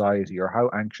climate anxiety or how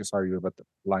anxious are you about the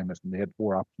climate? And they had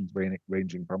 4 options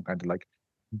ranging from kind of like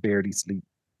barely sleep,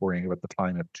 worrying about the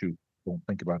climate to don't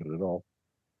think about it at all.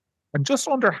 And just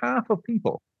under half of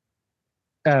people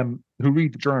who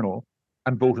read the journal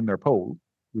and vote in their polls,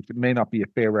 which may not be a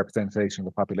fair representation of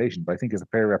the population, but I think is a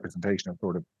fair representation of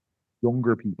sort of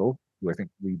younger people who I think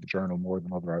read the journal more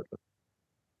than other outlets,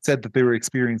 said that they were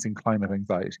experiencing climate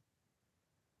anxiety.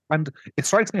 And it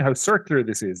strikes me how circular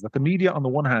this is, that the media on the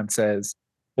one hand says,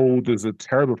 oh, there's a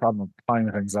terrible problem of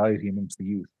climate anxiety amongst the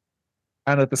youth.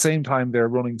 And at the same time, they're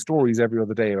running stories every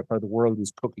other day about how the world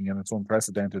is cooking and it's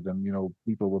unprecedented and,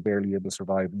 people will barely able to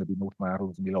survive and there'll be no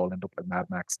tomatoes and we'll all end up like Mad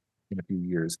Max in a few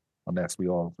years unless we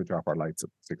all switch off our lights at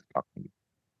 6 o'clock.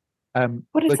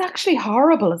 But it's Like, actually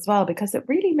horrible as well because it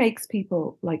really makes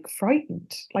people like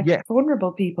frightened, like yeah,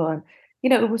 vulnerable people. And,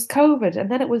 it was COVID.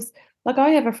 And then it was like I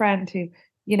have a friend who,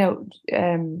 you know,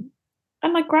 and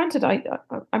like granted,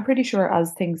 I'm pretty sure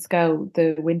as things go,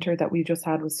 the winter that we just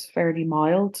had was fairly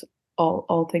mild,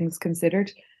 all things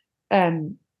considered.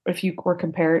 If you were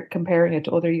comparing it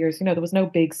to other years, there was no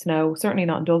big snow, certainly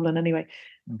not in Dublin anyway.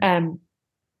 mhm, Um,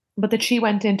 but that she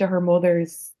went into her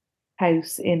mother's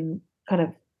house in kind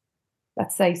of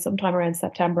let's say sometime around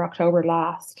September, October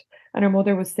last. And her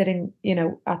mother was sitting,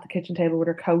 at the kitchen table with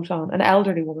her coat on, an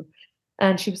elderly woman.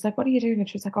 And she was like, "What are you doing?" And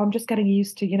she was like, "Oh, I'm just getting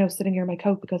used to, sitting here in my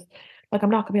coat because like I'm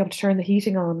not gonna be able to turn the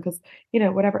heating on because,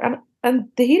 whatever." And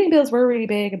the heating bills were really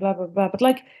big and blah blah blah. But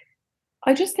like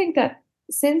I just think that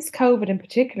since COVID in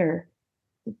particular,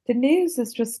 the news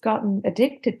has just gotten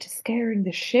addicted to scaring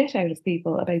the shit out of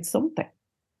people about something,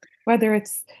 whether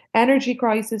it's energy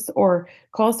crisis or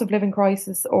cost of living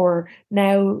crisis or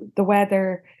now the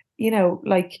weather,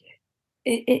 like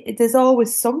there's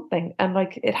always something and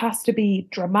like it has to be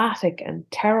dramatic and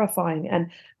terrifying.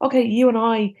 And okay, you and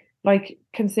I like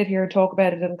can sit here and talk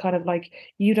about it and kind of like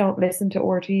you don't listen to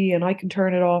RTE and I can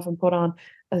turn it off and put on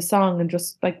a song and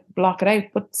just like block it out.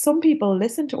 But some people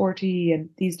listen to RTE and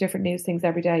these different news things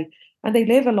every day and they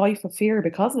live a life of fear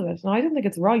because of it. And I don't think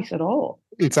it's right at all.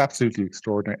 it's absolutely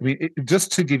extraordinary. I mean,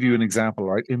 just to give you an example,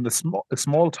 right, in a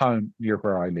small town near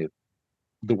where I live,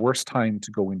 the worst time to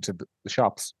go into the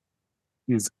shops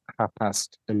is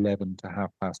 11:30 to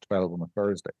 12:30 on a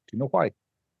Thursday. Do you know why?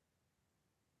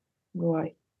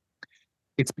 Right.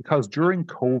 It's because during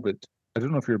COVID, I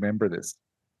don't know if you remember this,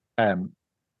 um,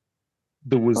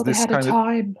 there was Oh, they this had a kind of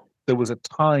time. there was a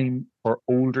time for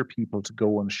older people to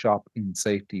go and shop in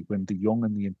safety when the young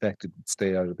and the infected would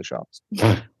stay out of the shops.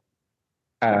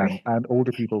 Sorry. And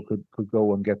older people could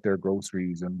go and get their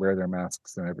groceries and wear their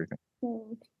masks and everything.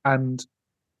 and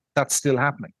that's still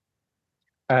happening.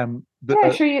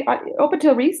 Yeah, sure. Up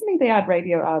until recently, they had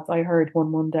radio ads. I heard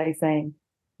one Monday saying,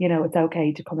 it's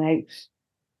okay to come out,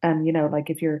 and like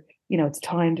if you're, it's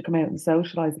time to come out and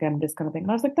socialize again, this kind of thing.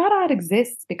 And I was like, that ad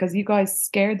exists because you guys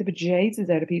scared the bejesus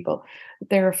out of people.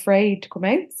 They're afraid to come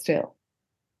out still.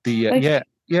 Yeah, Like, yeah,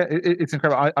 it's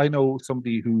incredible. I know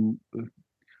somebody who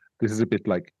this is a bit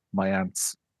like my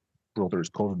aunt's brother's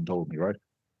cousin told me, right?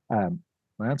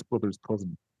 My aunt's brother's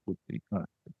cousin would be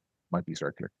might be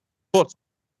circular, but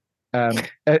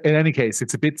in any case,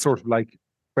 it's a bit sort of like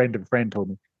friend of a friend told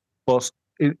me. But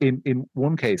in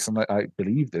one case, and I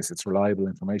believe this, it's reliable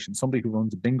information. Somebody who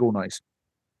runs a bingo night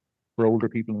for older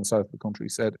people in the south of the country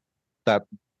said that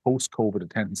post-COVID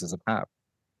attendances have halved.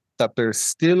 That there's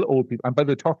still old people, and by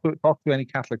the way, talk to any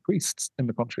Catholic priests in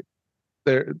the country.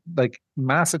 They're like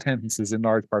mass attendances in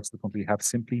large parts of the country have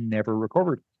simply never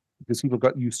recovered because people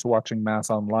got used to watching mass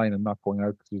online and not going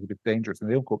out because it was a bit dangerous, and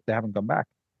they haven't gone back,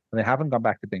 and they haven't gone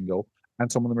back to bingo,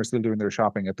 and some of them are still doing their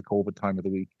shopping at the COVID time of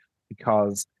the week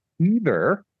because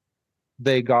either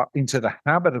they got into the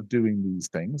habit of doing these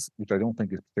things, which I don't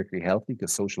think is particularly healthy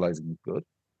because socializing is good,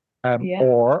 yeah.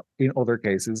 or in other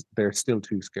cases they're still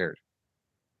too scared.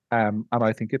 And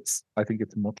I think it's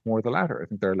much more the latter. I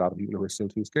think there are a lot of people who are still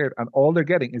too scared, and all they're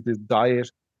getting is this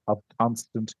diet of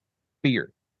constant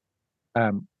fear,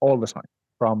 all the time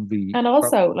from the And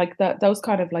also like those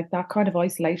kind of like that kind of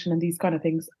isolation and these kind of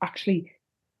things actually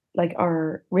like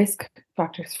are risk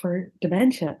factors for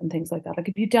dementia and things like that. Like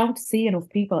if you don't see enough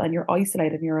people and you're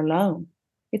isolated and you're alone,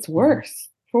 it's Mhm. worse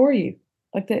for you.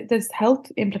 Like there's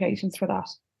health implications for that.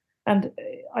 And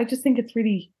I just think it's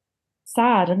really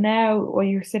sad. And now when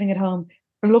you're sitting at home,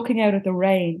 looking out at the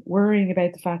rain, worrying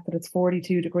about the fact that it's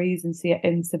 42 degrees in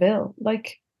Seville,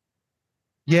 like,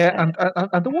 Yeah, uh,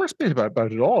 and the worst bit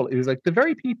about it all is like the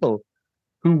very people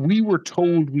who we were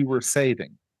told we were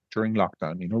saving during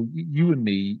lockdown. You and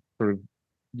me, sort of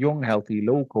young, healthy,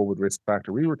 low COVID risk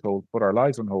factor. We were told put our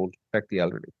lives on hold, protect the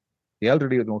elderly. The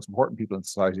elderly are the most important people in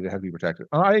society that have to be protected.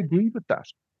 And I agree with that.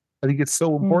 I think it's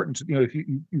so mm, important. If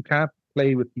you can't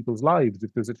play with people's lives,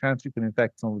 if there's a chance you can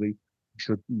infect somebody, you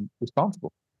should be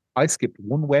responsible. I skipped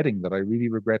one wedding that I really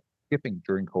regret skipping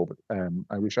during COVID.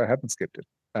 I wish I hadn't skipped it.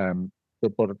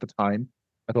 But at the time,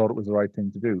 I thought it was the right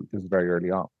thing to do. This is very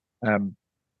early on. Um,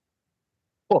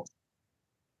 but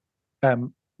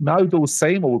now those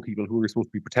same old people who we're supposed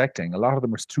to be protecting, a lot of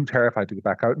them are too terrified to get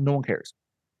back out. No one cares.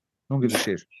 No one gives a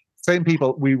shit. Same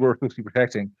people we were supposed to be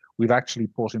protecting, we've actually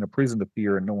put in a prison of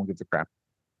fear, and no one gives a crap.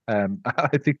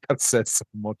 I think that says so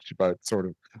much about sort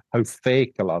of how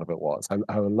fake a lot of it was, how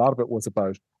a lot of it was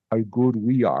about how good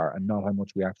we are and not how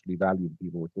much we actually value the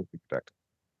people we're supposed to be protecting.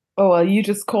 oh, well, you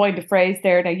just coined a phrase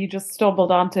there. Now you just stumbled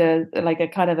onto like a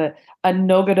kind of a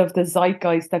nugget of the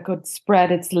zeitgeist that could spread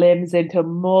its limbs into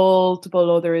multiple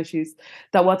other issues.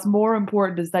 That what's more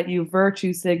important is that you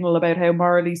virtue signal about how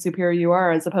morally superior you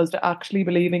are, as opposed to actually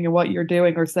believing in what you're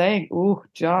doing or saying. Oh,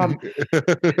 John,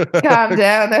 calm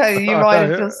down. You might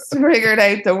have just figured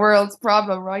out the world's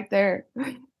problem right there.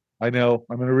 I know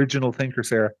I'm an original thinker,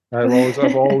 Sarah. I've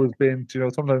always been.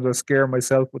 Sometimes I scare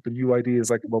myself with the new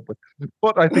ideas I come up with.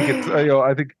 But I think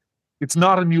I think it's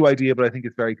not a new idea, but I think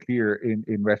it's very clear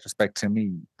in retrospect to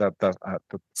me that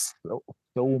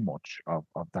so much of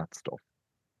that stuff.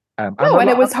 And No, a and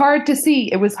it lot. was hard to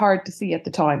see. It was hard to see at the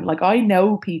time. Like I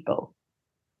know people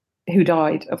who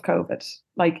died of COVID.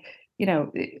 Like,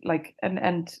 like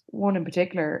and one in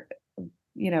particular,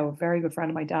 a very good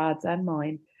friend of my dad's and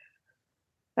mine,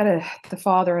 and the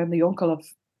father and the uncle of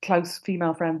close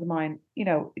female friends of mine,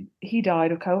 he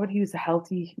died of COVID. He was a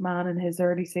healthy man in his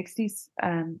early 60s,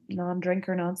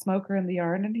 non-drinker, non-smoker in the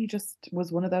iron, and he just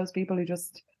was one of those people who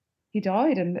just he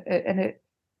died, and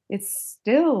it's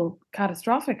still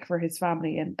catastrophic for his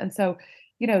family, and so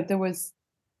there was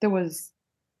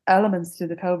elements to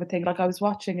the COVID thing. Like I was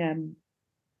watching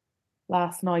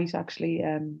last night actually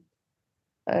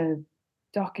a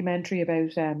documentary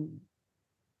about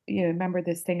remember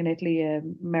this thing in Italy,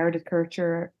 Meredith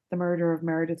Kercher, the murder of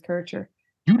Meredith Kercher,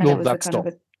 You and it love was a that kind of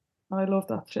stuff, a I love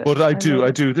that shit. but I I do, love I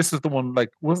it. do. This is the one. Like,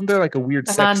 wasn't there like a weird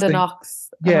sex Amanda thing? Knox.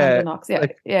 Amanda Yeah, Knox. Yeah,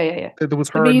 like yeah, yeah, yeah. there was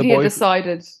The her and the media boyfriend.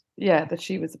 decided, yeah, that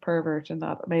she was a pervert, and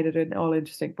that made it all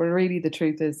interesting. But really, the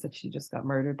truth is that she just got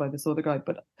murdered by this other guy.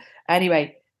 But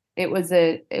anyway, it was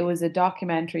a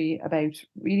documentary about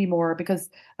really more because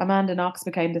Amanda Knox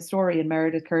became the story, and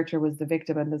Meredith Kercher was the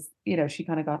victim, and this, she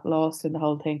kind of got lost in the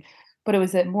whole thing. But it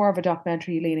was more of a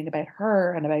documentary leaning about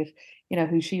her and about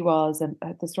who she was and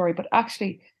the story. But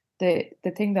actually, the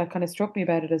thing that kind of struck me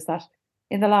about it is that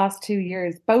in the last 2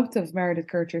 years, both of Meredith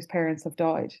Kercher's parents have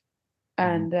died,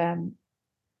 Mhm. and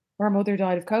her mother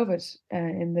died of COVID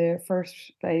in the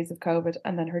first phase of COVID,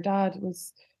 and then her dad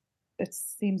was. It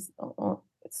seems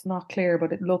it's not clear,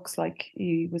 but it looks like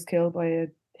he was killed by a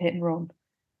hit and run.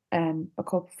 A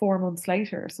couple 4 months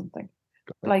later or something.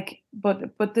 Like,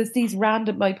 but there's these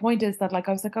random. My point is that, like,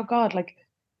 I was like, oh God, like,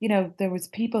 there was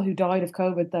people who died of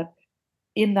COVID that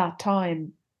in that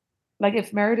time, like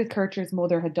if Meredith Kircher's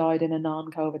mother had died in a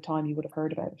non-COVID time, you would have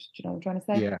heard about it. Do you know what I'm trying to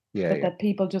say? Yeah, yeah, That yeah. that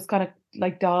people just kind of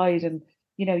like died, and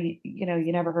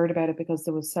you never heard about it because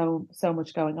there was so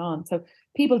much going on. So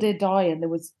people did die, and there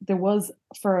was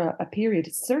for a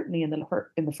period, certainly in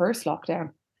the first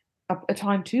lockdown, a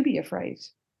time to be afraid.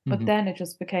 But Hmm. then it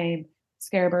just became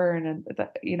scare burn, and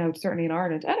that, certainly in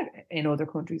Ireland and in other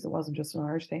countries, it wasn't just an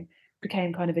Irish thing.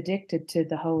 Became kind of addicted to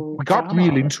the whole We got drama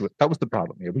real of it. into it. That was the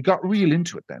problem. Yeah, we got real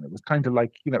into it. Then it was kind of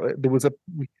like, there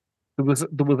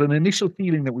was an initial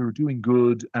feeling that we were doing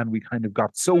good, and we kind of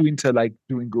got so into like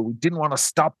doing good, we didn't want to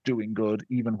stop doing good,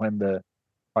 even when the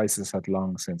crisis had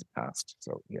long since passed.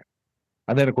 So yeah,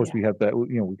 and then of course Yeah.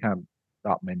 we had we can't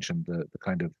not mention the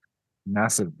kind of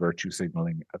massive virtue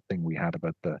signaling thing we had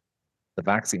about the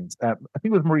vaccines. I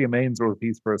think it was Maria Maines wrote a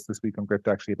piece for us this week on Gript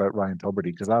actually about Ryan Tubridy,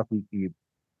 because last week he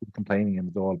was complaining in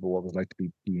the Dáil about what it was like to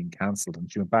be being cancelled,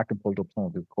 and she went back and pulled up some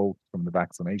of his quotes from the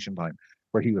vaccination time,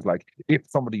 where he was like, "If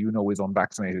somebody you know is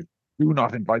unvaccinated, do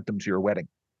not invite them to your wedding.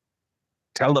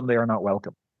 Tell them they are not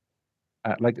welcome."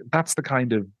 Like that's the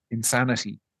kind of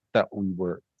insanity that we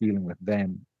were dealing with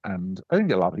then, and I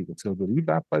think a lot of people still believe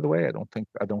that. By the way, I don't think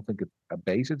it's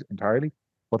abated entirely,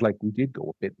 but like we did go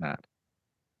a bit mad.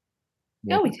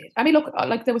 Yeah, More we than did. I mean, look,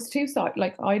 like there was two sides.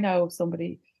 Like I know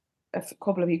somebody,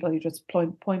 couple of people who just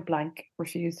point blank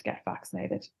refused to get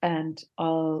vaccinated, and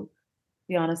I'll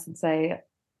be honest and say,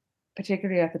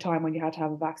 particularly at the time when you had to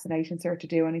have a vaccination cert to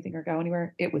do anything or go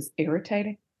anywhere, it was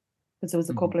irritating because there was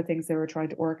a Mhm. couple of things they were trying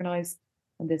to organize,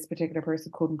 and this particular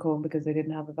person couldn't come because they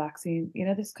didn't have a vaccine.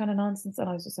 This kind of nonsense, and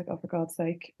I was just like, oh, for God's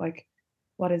sake, like,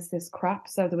 what is this crap?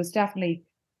 So there was definitely,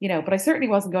 but I certainly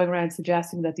wasn't going around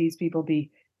suggesting that these people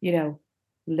be, you know,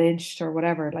 lynched or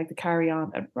whatever, like the carry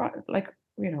on. And like,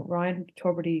 Ryan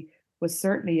Tubridy was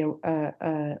certainly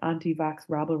a anti-vax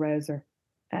rabble rouser.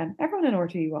 Everyone in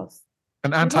RT was.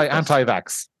 An We loved it.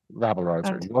 anti-vax rabble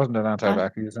rouser. He And wasn't an and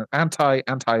anti-vax. He was an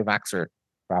anti-vaxxer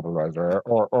rabble rouser,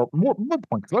 or more the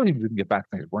point, because a lot of people didn't get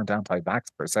vaccinated weren't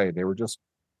anti-vax per se. They were just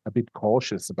a bit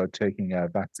cautious about taking a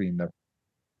vaccine that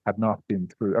had not been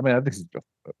through. I mean, this is just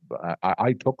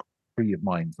I took three of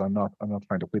mine, so I'm not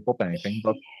trying to whip up anything,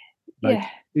 but yeah. like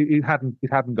it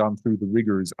hadn't gone through the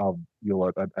rigors of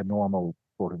a normal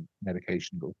sort of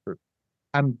medication goes through,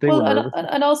 and they were Well, nervous.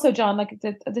 and also, John, like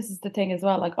this is the thing as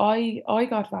well. Like I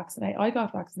got vaccinated. I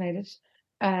got vaccinated.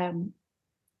 Um,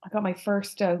 I got my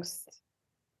first dose.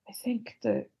 I think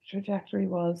the trajectory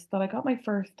was that I got my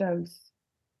first dose,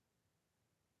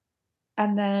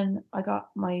 and then I got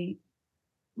my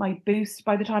boost.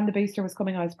 By the time the booster was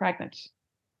coming, I was pregnant,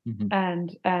 Hmm.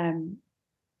 and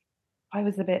I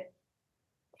was a bit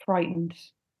frightened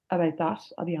about that.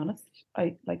 I'll be honest.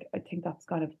 I think that's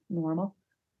kind of normal.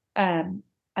 Um,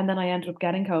 and then I ended up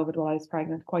getting COVID while I was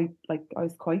pregnant. I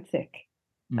was quite sick.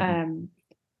 Hmm. Um,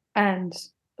 and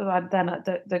then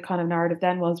the kind of narrative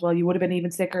then was, well, you would have been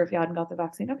even sicker if you hadn't got the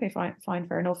vaccine. Okay, fine,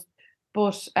 fair enough.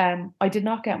 But I did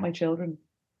not get my children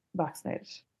vaccinated.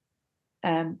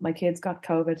 My kids got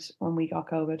COVID when we got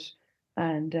COVID,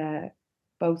 and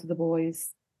both of the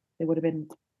boys, they would have been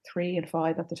 3 and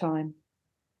 5 at the time.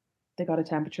 They got a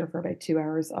temperature for about 2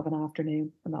 hours of an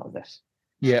afternoon, and that was it.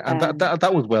 Yeah, and that, Um, that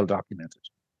that was well documented.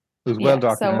 It was well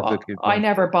Yeah, so documented that kids I weren't.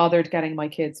 never bothered getting my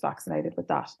kids vaccinated with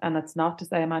that. And that's not to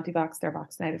say I'm anti-vax, they're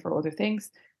vaccinated for other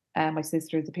things. My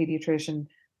sister is a pediatrician.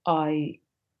 I,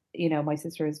 my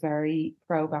sister is very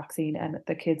pro-vaccine, and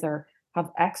the kids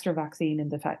have extra vaccine in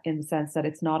the sense that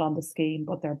it's not on the scheme,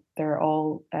 but they're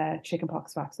all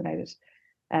chickenpox vaccinated.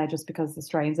 Just because the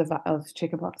strains of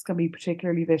chickenpox can be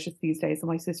particularly vicious these days. And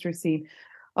my sister's seen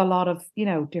a lot of,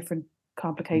 different Mhm.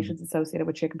 complications associated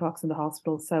with chickenpox in the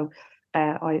hospital. So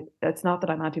it's not that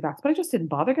I'm anti-vax, but I just didn't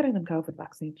bother getting them COVID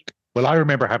vaccines. Well, I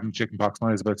remember having chickenpox when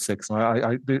I was about 6, and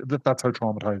that's how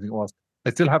traumatizing it was.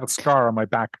 I still have a scar on my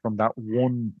back from that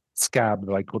one scab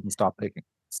that I couldn't stop picking.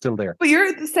 Still there. But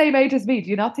you're the same age as me. Do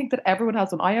you not think that everyone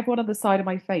has one? I have one on the side of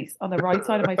my face, on the right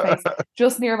side of my face,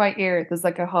 just near my ear. There's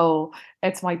like a hole.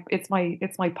 It's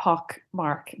my pock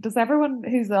mark. Does everyone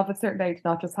who's of a certain age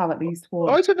not just have at least one?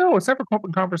 I don't know. It's never come up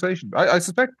in conversation. I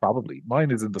suspect probably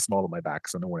mine is in the small of my back,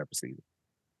 so no one ever sees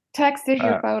Text in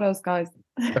your it. photos, guys.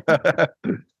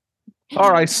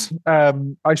 All right.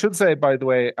 I should say, by the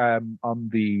way, on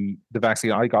the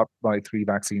vaccine, I got my three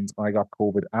vaccines. I got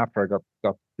COVID after I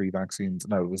got three vaccines.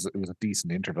 No, it was a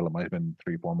decent interval. It might have been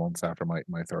 3 4 months after my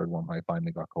third one. I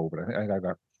finally got COVID. I think I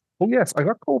got. Oh yes, I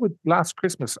got COVID last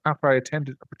Christmas after I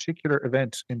attended a particular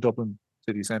event in Dublin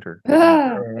city centre. I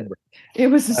Ah, remember. it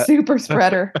was a Uh, super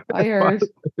spreader, I heard.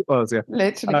 it was, yeah.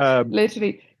 Literally, Um,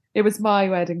 literally. It was my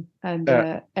wedding, and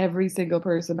uh, every single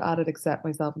person at it except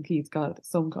myself and Keith got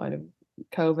some kind of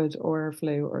COVID or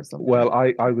flu or something. well,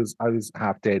 I was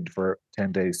half dead for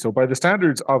 10 days. So by the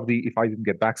standards of the, if I didn't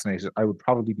get vaccinated, I would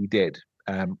probably be dead.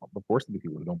 Of course, there are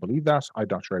people who don't believe that. I'm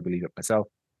not sure I believe it myself.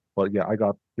 But yeah, I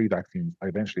got three vaccines. I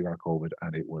eventually got COVID,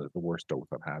 and it was the worst dose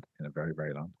I've had in a very,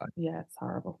 very long time. Yeah, it's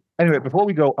horrible. Anyway, before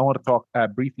we go, I want to talk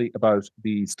briefly about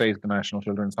the state of the National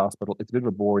Children's Hospital. It's a bit of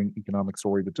a boring economic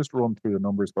story, but just run through the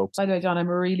numbers, folks. By the way, John, I'm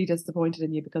really disappointed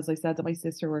in you because I said that my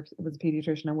sister was a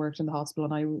pediatrician and worked in the hospital,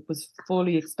 and I was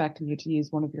fully expecting you to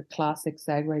use one of your classic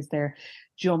segues there,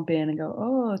 jump in and go,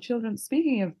 "Oh, children."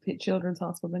 Speaking of children's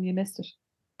hospital, and you missed it.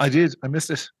 I did. I missed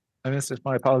it. I missed it.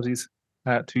 My apologies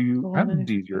to you Go on, and anyway.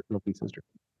 indeed your lovely sister.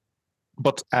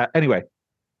 But anyway,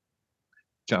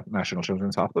 National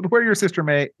Children's Hospital, where your sister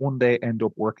may one day end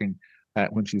up working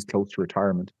when she's close to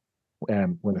retirement,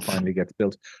 when it finally gets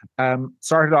built.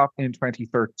 Started off in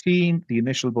 2013. The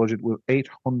initial budget was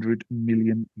 800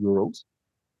 million euros.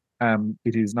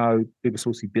 It is now, it was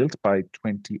supposed to be built by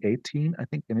 2018, I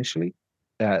think, initially.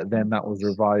 Then that was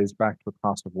revised back to a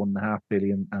cost of 1.5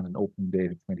 billion and an opening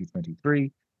date of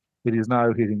 2023. It is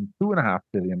now hitting 2.5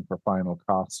 billion for final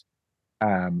cost,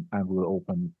 and will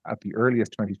open at the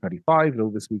earliest 2025. Though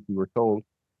this week we were told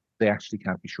they actually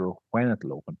can't be sure when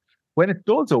it'll open. When it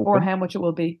does Or open, how much it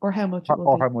will be, or how much it will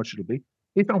or how be. much it'll be.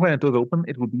 If and when it does open,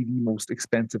 it will be the most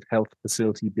expensive health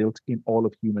facility built in all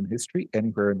of human history,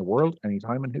 anywhere in the world, any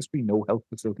time in history. No health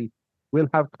facility will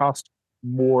have cost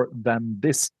more than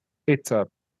this. It's a,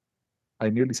 I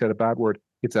nearly said a bad word,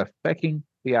 it's a fecking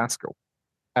fiasco,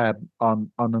 on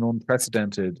an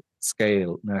unprecedented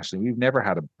scale nationally. We've never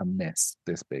had a mess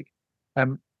this big.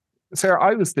 Um, Sarah,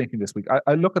 I was thinking this week,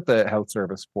 I look at the health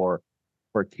service for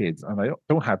kids, and I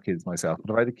don't have kids myself,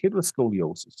 but if I had a kid with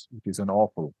scoliosis, which is an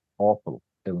awful, awful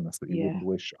illness that you Yeah, wouldn't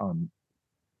wish on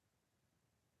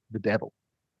the devil,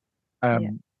 yeah.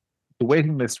 um, the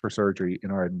waiting list for surgery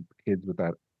in Ireland for kids with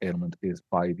that ailment is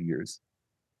 5 years.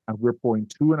 And we're pouring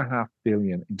 2.5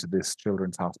 billion into this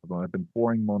children's hospital. And I've been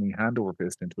pouring money hand over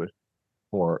fist into it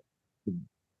for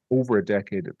over a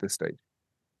decade at this stage.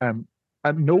 Um,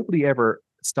 and nobody ever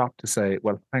stopped to say,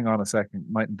 well, hang on a second,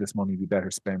 mightn't this money be better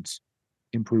spent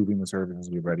improving the services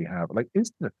we already have? Like,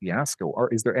 is it a fiasco,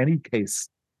 or is there any case?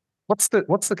 What's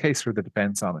the case for the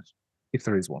defense on it, if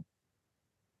there is one?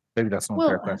 Maybe that's an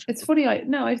unfair Well, question. it's funny.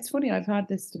 It's funny. I've had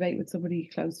this debate with somebody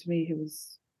close to me who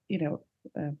was, you know,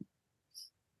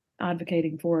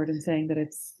 advocating for it and saying that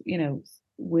it's,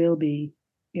 will be,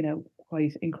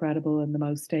 quite incredible and the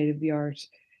most state of the art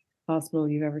hospital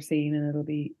you've ever seen, and it'll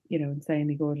be,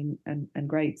 insanely good and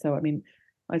great. So, I mean,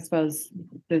 I suppose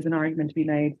there's an argument to be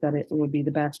made that it will be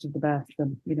the best of the best,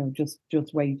 and just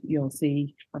wait, you'll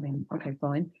see. I mean, okay,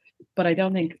 fine, but I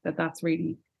don't think that that's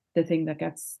really the thing that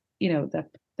gets,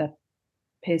 that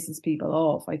pisses people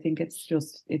off. I think it's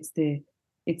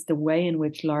the way in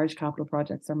which large capital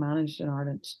projects are managed in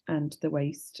Ireland and the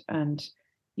waste, and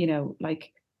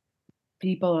like,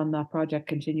 people on that project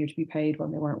continue to be paid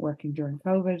when they weren't working during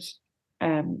COVID.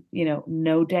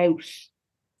 No doubt,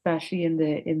 especially in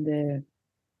the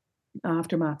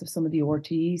aftermath of some of the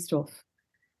RTE stuff,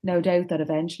 no doubt that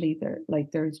eventually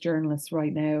there's journalists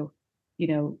right now,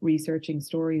 researching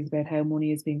stories about how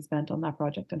money is being spent on that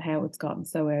project and how it's gotten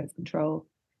so out of control.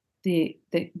 The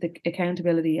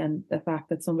accountability and the fact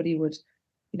that somebody would,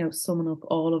 summon up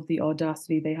all of the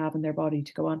audacity they have in their body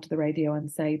to go onto the radio and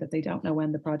say that they don't know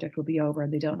when the project will be over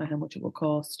and they don't know how much it will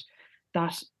cost.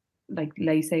 That, like,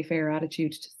 laissez-faire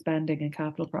attitude to spending and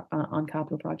on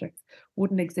capital projects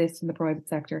wouldn't exist in the private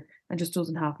sector and just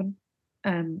doesn't happen.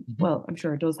 Mhm. Well, I'm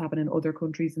sure it does happen in other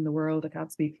countries in the world. I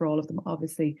can't speak for all of them,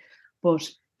 obviously, but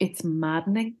it's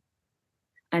maddening.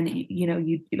 And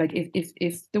you like,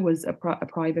 if there was a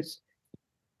private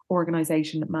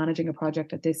organization managing a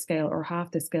project at this scale or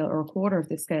half this scale or a quarter of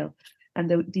this scale, and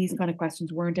these kind of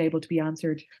questions weren't able to be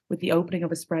answered with the opening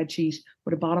of a spreadsheet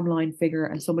with a bottom line figure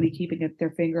and somebody keeping their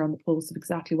finger on the pulse of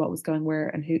exactly what was going where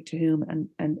and who to whom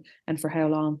and for how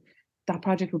long, that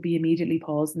project would be immediately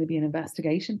paused and there'd be an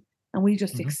investigation, and we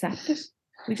just Mhm. accept it.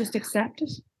 We just accept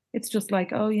it. It's just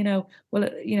like, oh, well,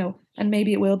 and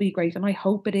maybe it will be great. And I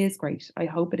hope it is great. I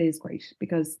hope it is great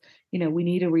because, we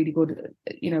need a really good,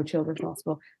 children's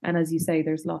hospital. And as you say,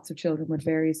 there's lots of children with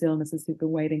various illnesses who've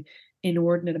been waiting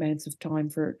inordinate amounts of time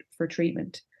for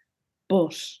treatment.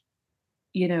 But,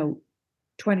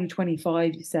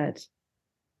 2025, you said,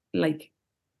 like,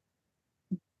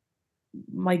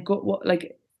 my gut, what,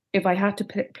 like, if I had to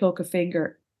pluck a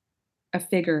figure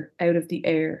out of the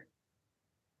air,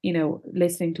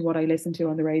 listening to what I listened to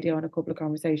on the radio and a couple of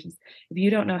conversations, if you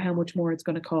don't know how much more it's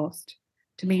going to cost,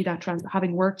 to me,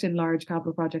 having worked in large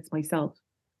capital projects myself,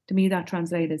 to me, that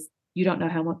translates as you don't know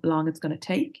how long it's going to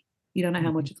take, you don't know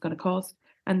how much it's going to cost.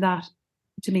 And that,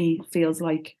 to me, feels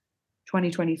like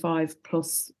 2025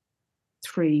 plus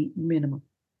 3 minimum.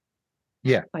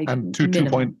 Yeah, Like and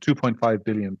minimum. 2.5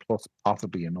 billion plus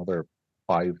possibly another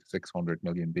 500-600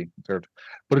 million being conserved.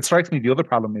 But it strikes me the other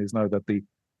problem is now that the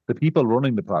people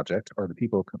running the project or the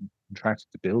people contracted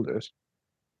to build it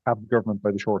have the government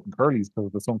by the short and curlies because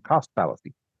of the sunk cost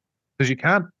fallacy. Because you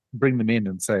can't bring them in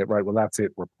and say, right, well, that's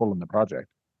it, we're pulling the project.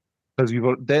 Because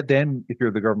then if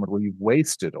you're the government, well, you've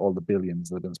wasted all the billions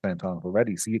that have been spent on it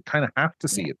already. So you kind of have to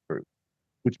see it through,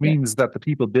 which means that the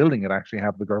people building it actually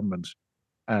have the government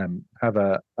have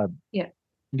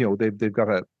they've got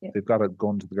a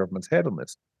gun to the government's head on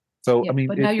this. So I mean,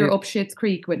 but now you're up shit's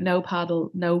creek with no paddle,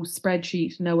 no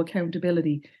spreadsheet, no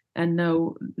accountability, and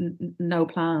no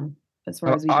plan as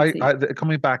far as we can see.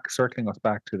 Circling us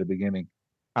back to the beginning,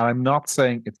 and I'm not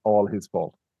saying it's all his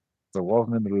fault. I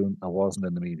wasn't in the room, I wasn't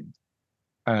in the meetings,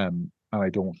 and I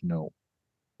don't know,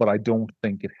 but I don't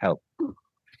think it helped to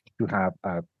have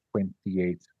a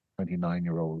 28,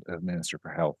 29-year-old as Minister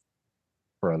for Health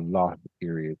for a lot of the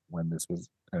period when this was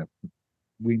kind of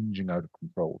whinging out of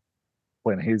control.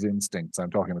 When his instincts,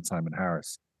 I'm talking about Simon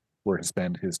Harris, were to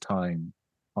spend his time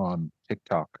on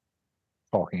TikTok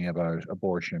talking about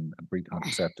abortion and free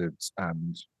contraceptives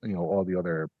and all the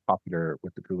other popular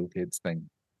with the cool kids thing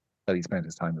that he spent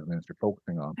his time as minister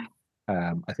focusing on.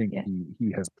 I think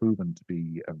he has proven to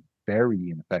be a very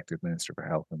ineffective minister for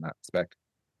health in that respect.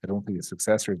 I don't think his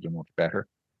successor has been much better.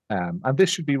 And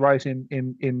this should be right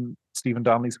in Stephen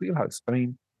Donnelly's wheelhouse. I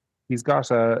mean, he's got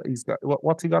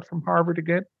what's he got from Harvard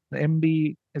again?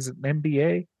 Is it an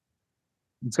MBA?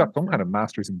 He's got some kind of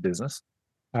master's in business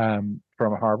from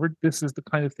Harvard. This is the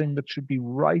kind of thing that should be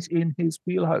right in his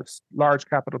wheelhouse, large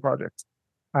capital projects.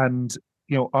 And,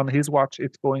 on his watch,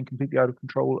 it's going completely out of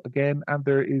control again, and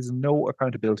there is no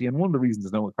accountability. And one of the reasons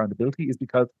there's no accountability is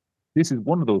because this is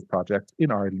one of those projects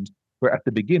in Ireland where at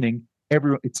the beginning,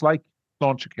 it's like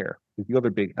Launchacare is the other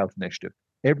big health initiative.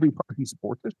 Every party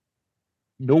supports it.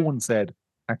 No one said,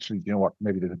 actually, you know what,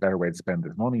 maybe there's a better way to spend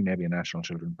this money. Maybe a National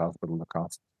Children's Hospital that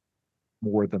costs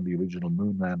more than the original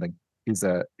moon landing is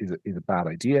a bad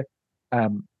idea.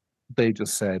 They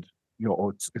just said,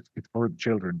 it's for the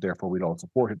children, therefore we'll all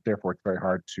support it. Therefore, it's very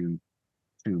hard to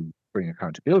bring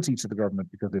accountability to the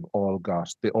government because they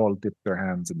all dipped their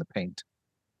hands in the paint.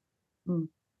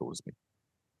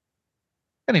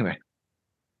 Anyway.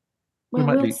 Well,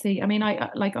 we'll see. I mean, I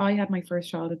had my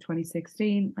first child in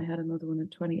 2016. I had another one in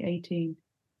 2018.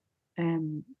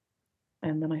 And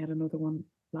then I had another one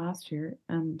last year.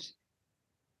 And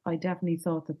I definitely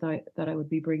thought that I would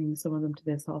be bringing some of them to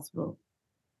this hospital.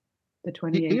 The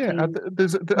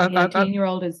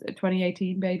 2018-year-old is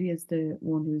 2018 baby is the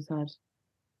one who's had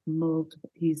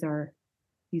multiple. He's our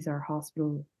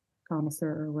hospital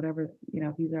connoisseur or whatever.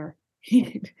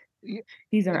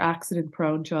 He's our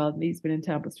accident-prone child, and he's been in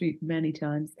Temple Street many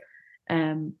times.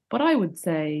 But I would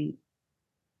say,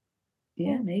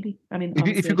 yeah, maybe. I mean,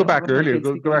 if you go back earlier,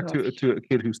 go back to a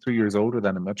kid who's 3 years older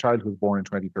than him. A child who was born in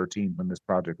 2013 when this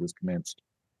project was commenced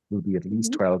will be at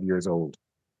least 12 years old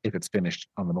if it's finished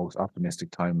on the most optimistic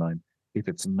timeline. If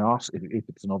it's not, if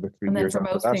it's another 3 years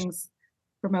after that.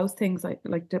 For most things,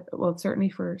 certainly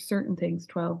for certain things,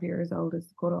 12 years old is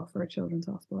the cutoff for a children's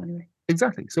hospital anyway.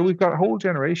 Exactly. So we've got a whole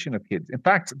generation of kids. In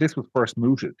fact, this was first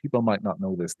mooted. People might not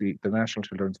know this. The National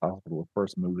Children's Hospital was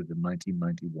first mooted in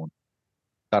 1991.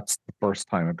 That's the first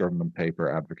time a government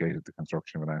paper advocated the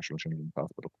construction of a National Children's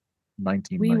Hospital.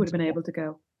 1991. We would have been able to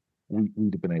go.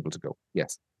 We'd have been able to go,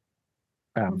 yes.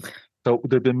 So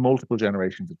there have been multiple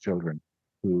generations of children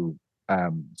who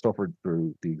suffered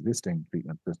through the existing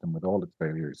treatment system with all its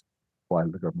failures, while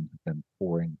the government has been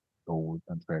pouring gold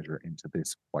and treasure into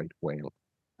this white whale.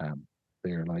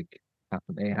 They're like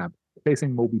Captain Ahab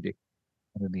facing Moby Dick,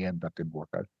 and in the end, that didn't work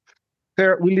out.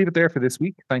 There, we'll leave it there for this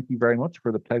week. Thank you very much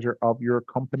for the pleasure of your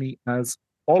company as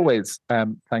always.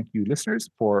 Thank you, listeners,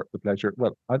 for the pleasure.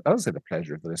 Well, I'll say the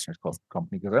pleasure of the listeners'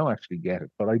 company because I don't actually get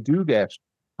it, but I do get,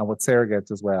 and what Sarah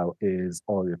gets as well, is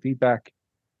all your feedback.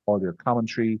 all your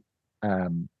commentary.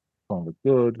 Some of it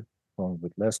good, some of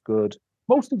it less good,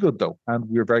 mostly good though, and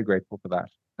we're very grateful for that.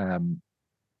 And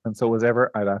so, as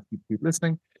ever, I'd ask you to keep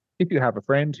listening. If you have a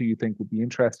friend who you think would be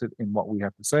interested in what we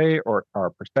have to say or our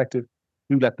perspective,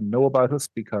 do let them know about us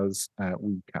because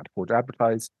we can't afford to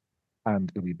advertise,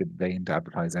 and it'd be a bit vain to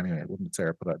advertise anyway. Wouldn't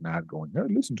Sarah put out an ad going, "Oh,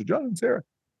 listen to John and Sarah"?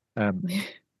 Um,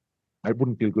 I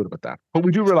wouldn't feel good about that. But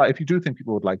we do rely, if you do think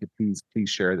people would like it, please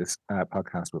share this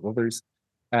podcast with others.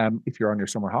 If you're on your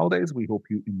summer holidays, we hope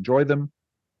you enjoy them.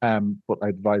 But I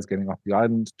advise getting off the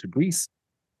island to Greece,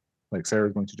 like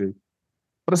Sarah's going to do.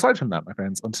 But aside from that, my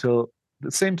friends, until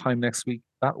the same time next week,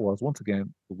 that was once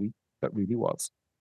again the week that really was.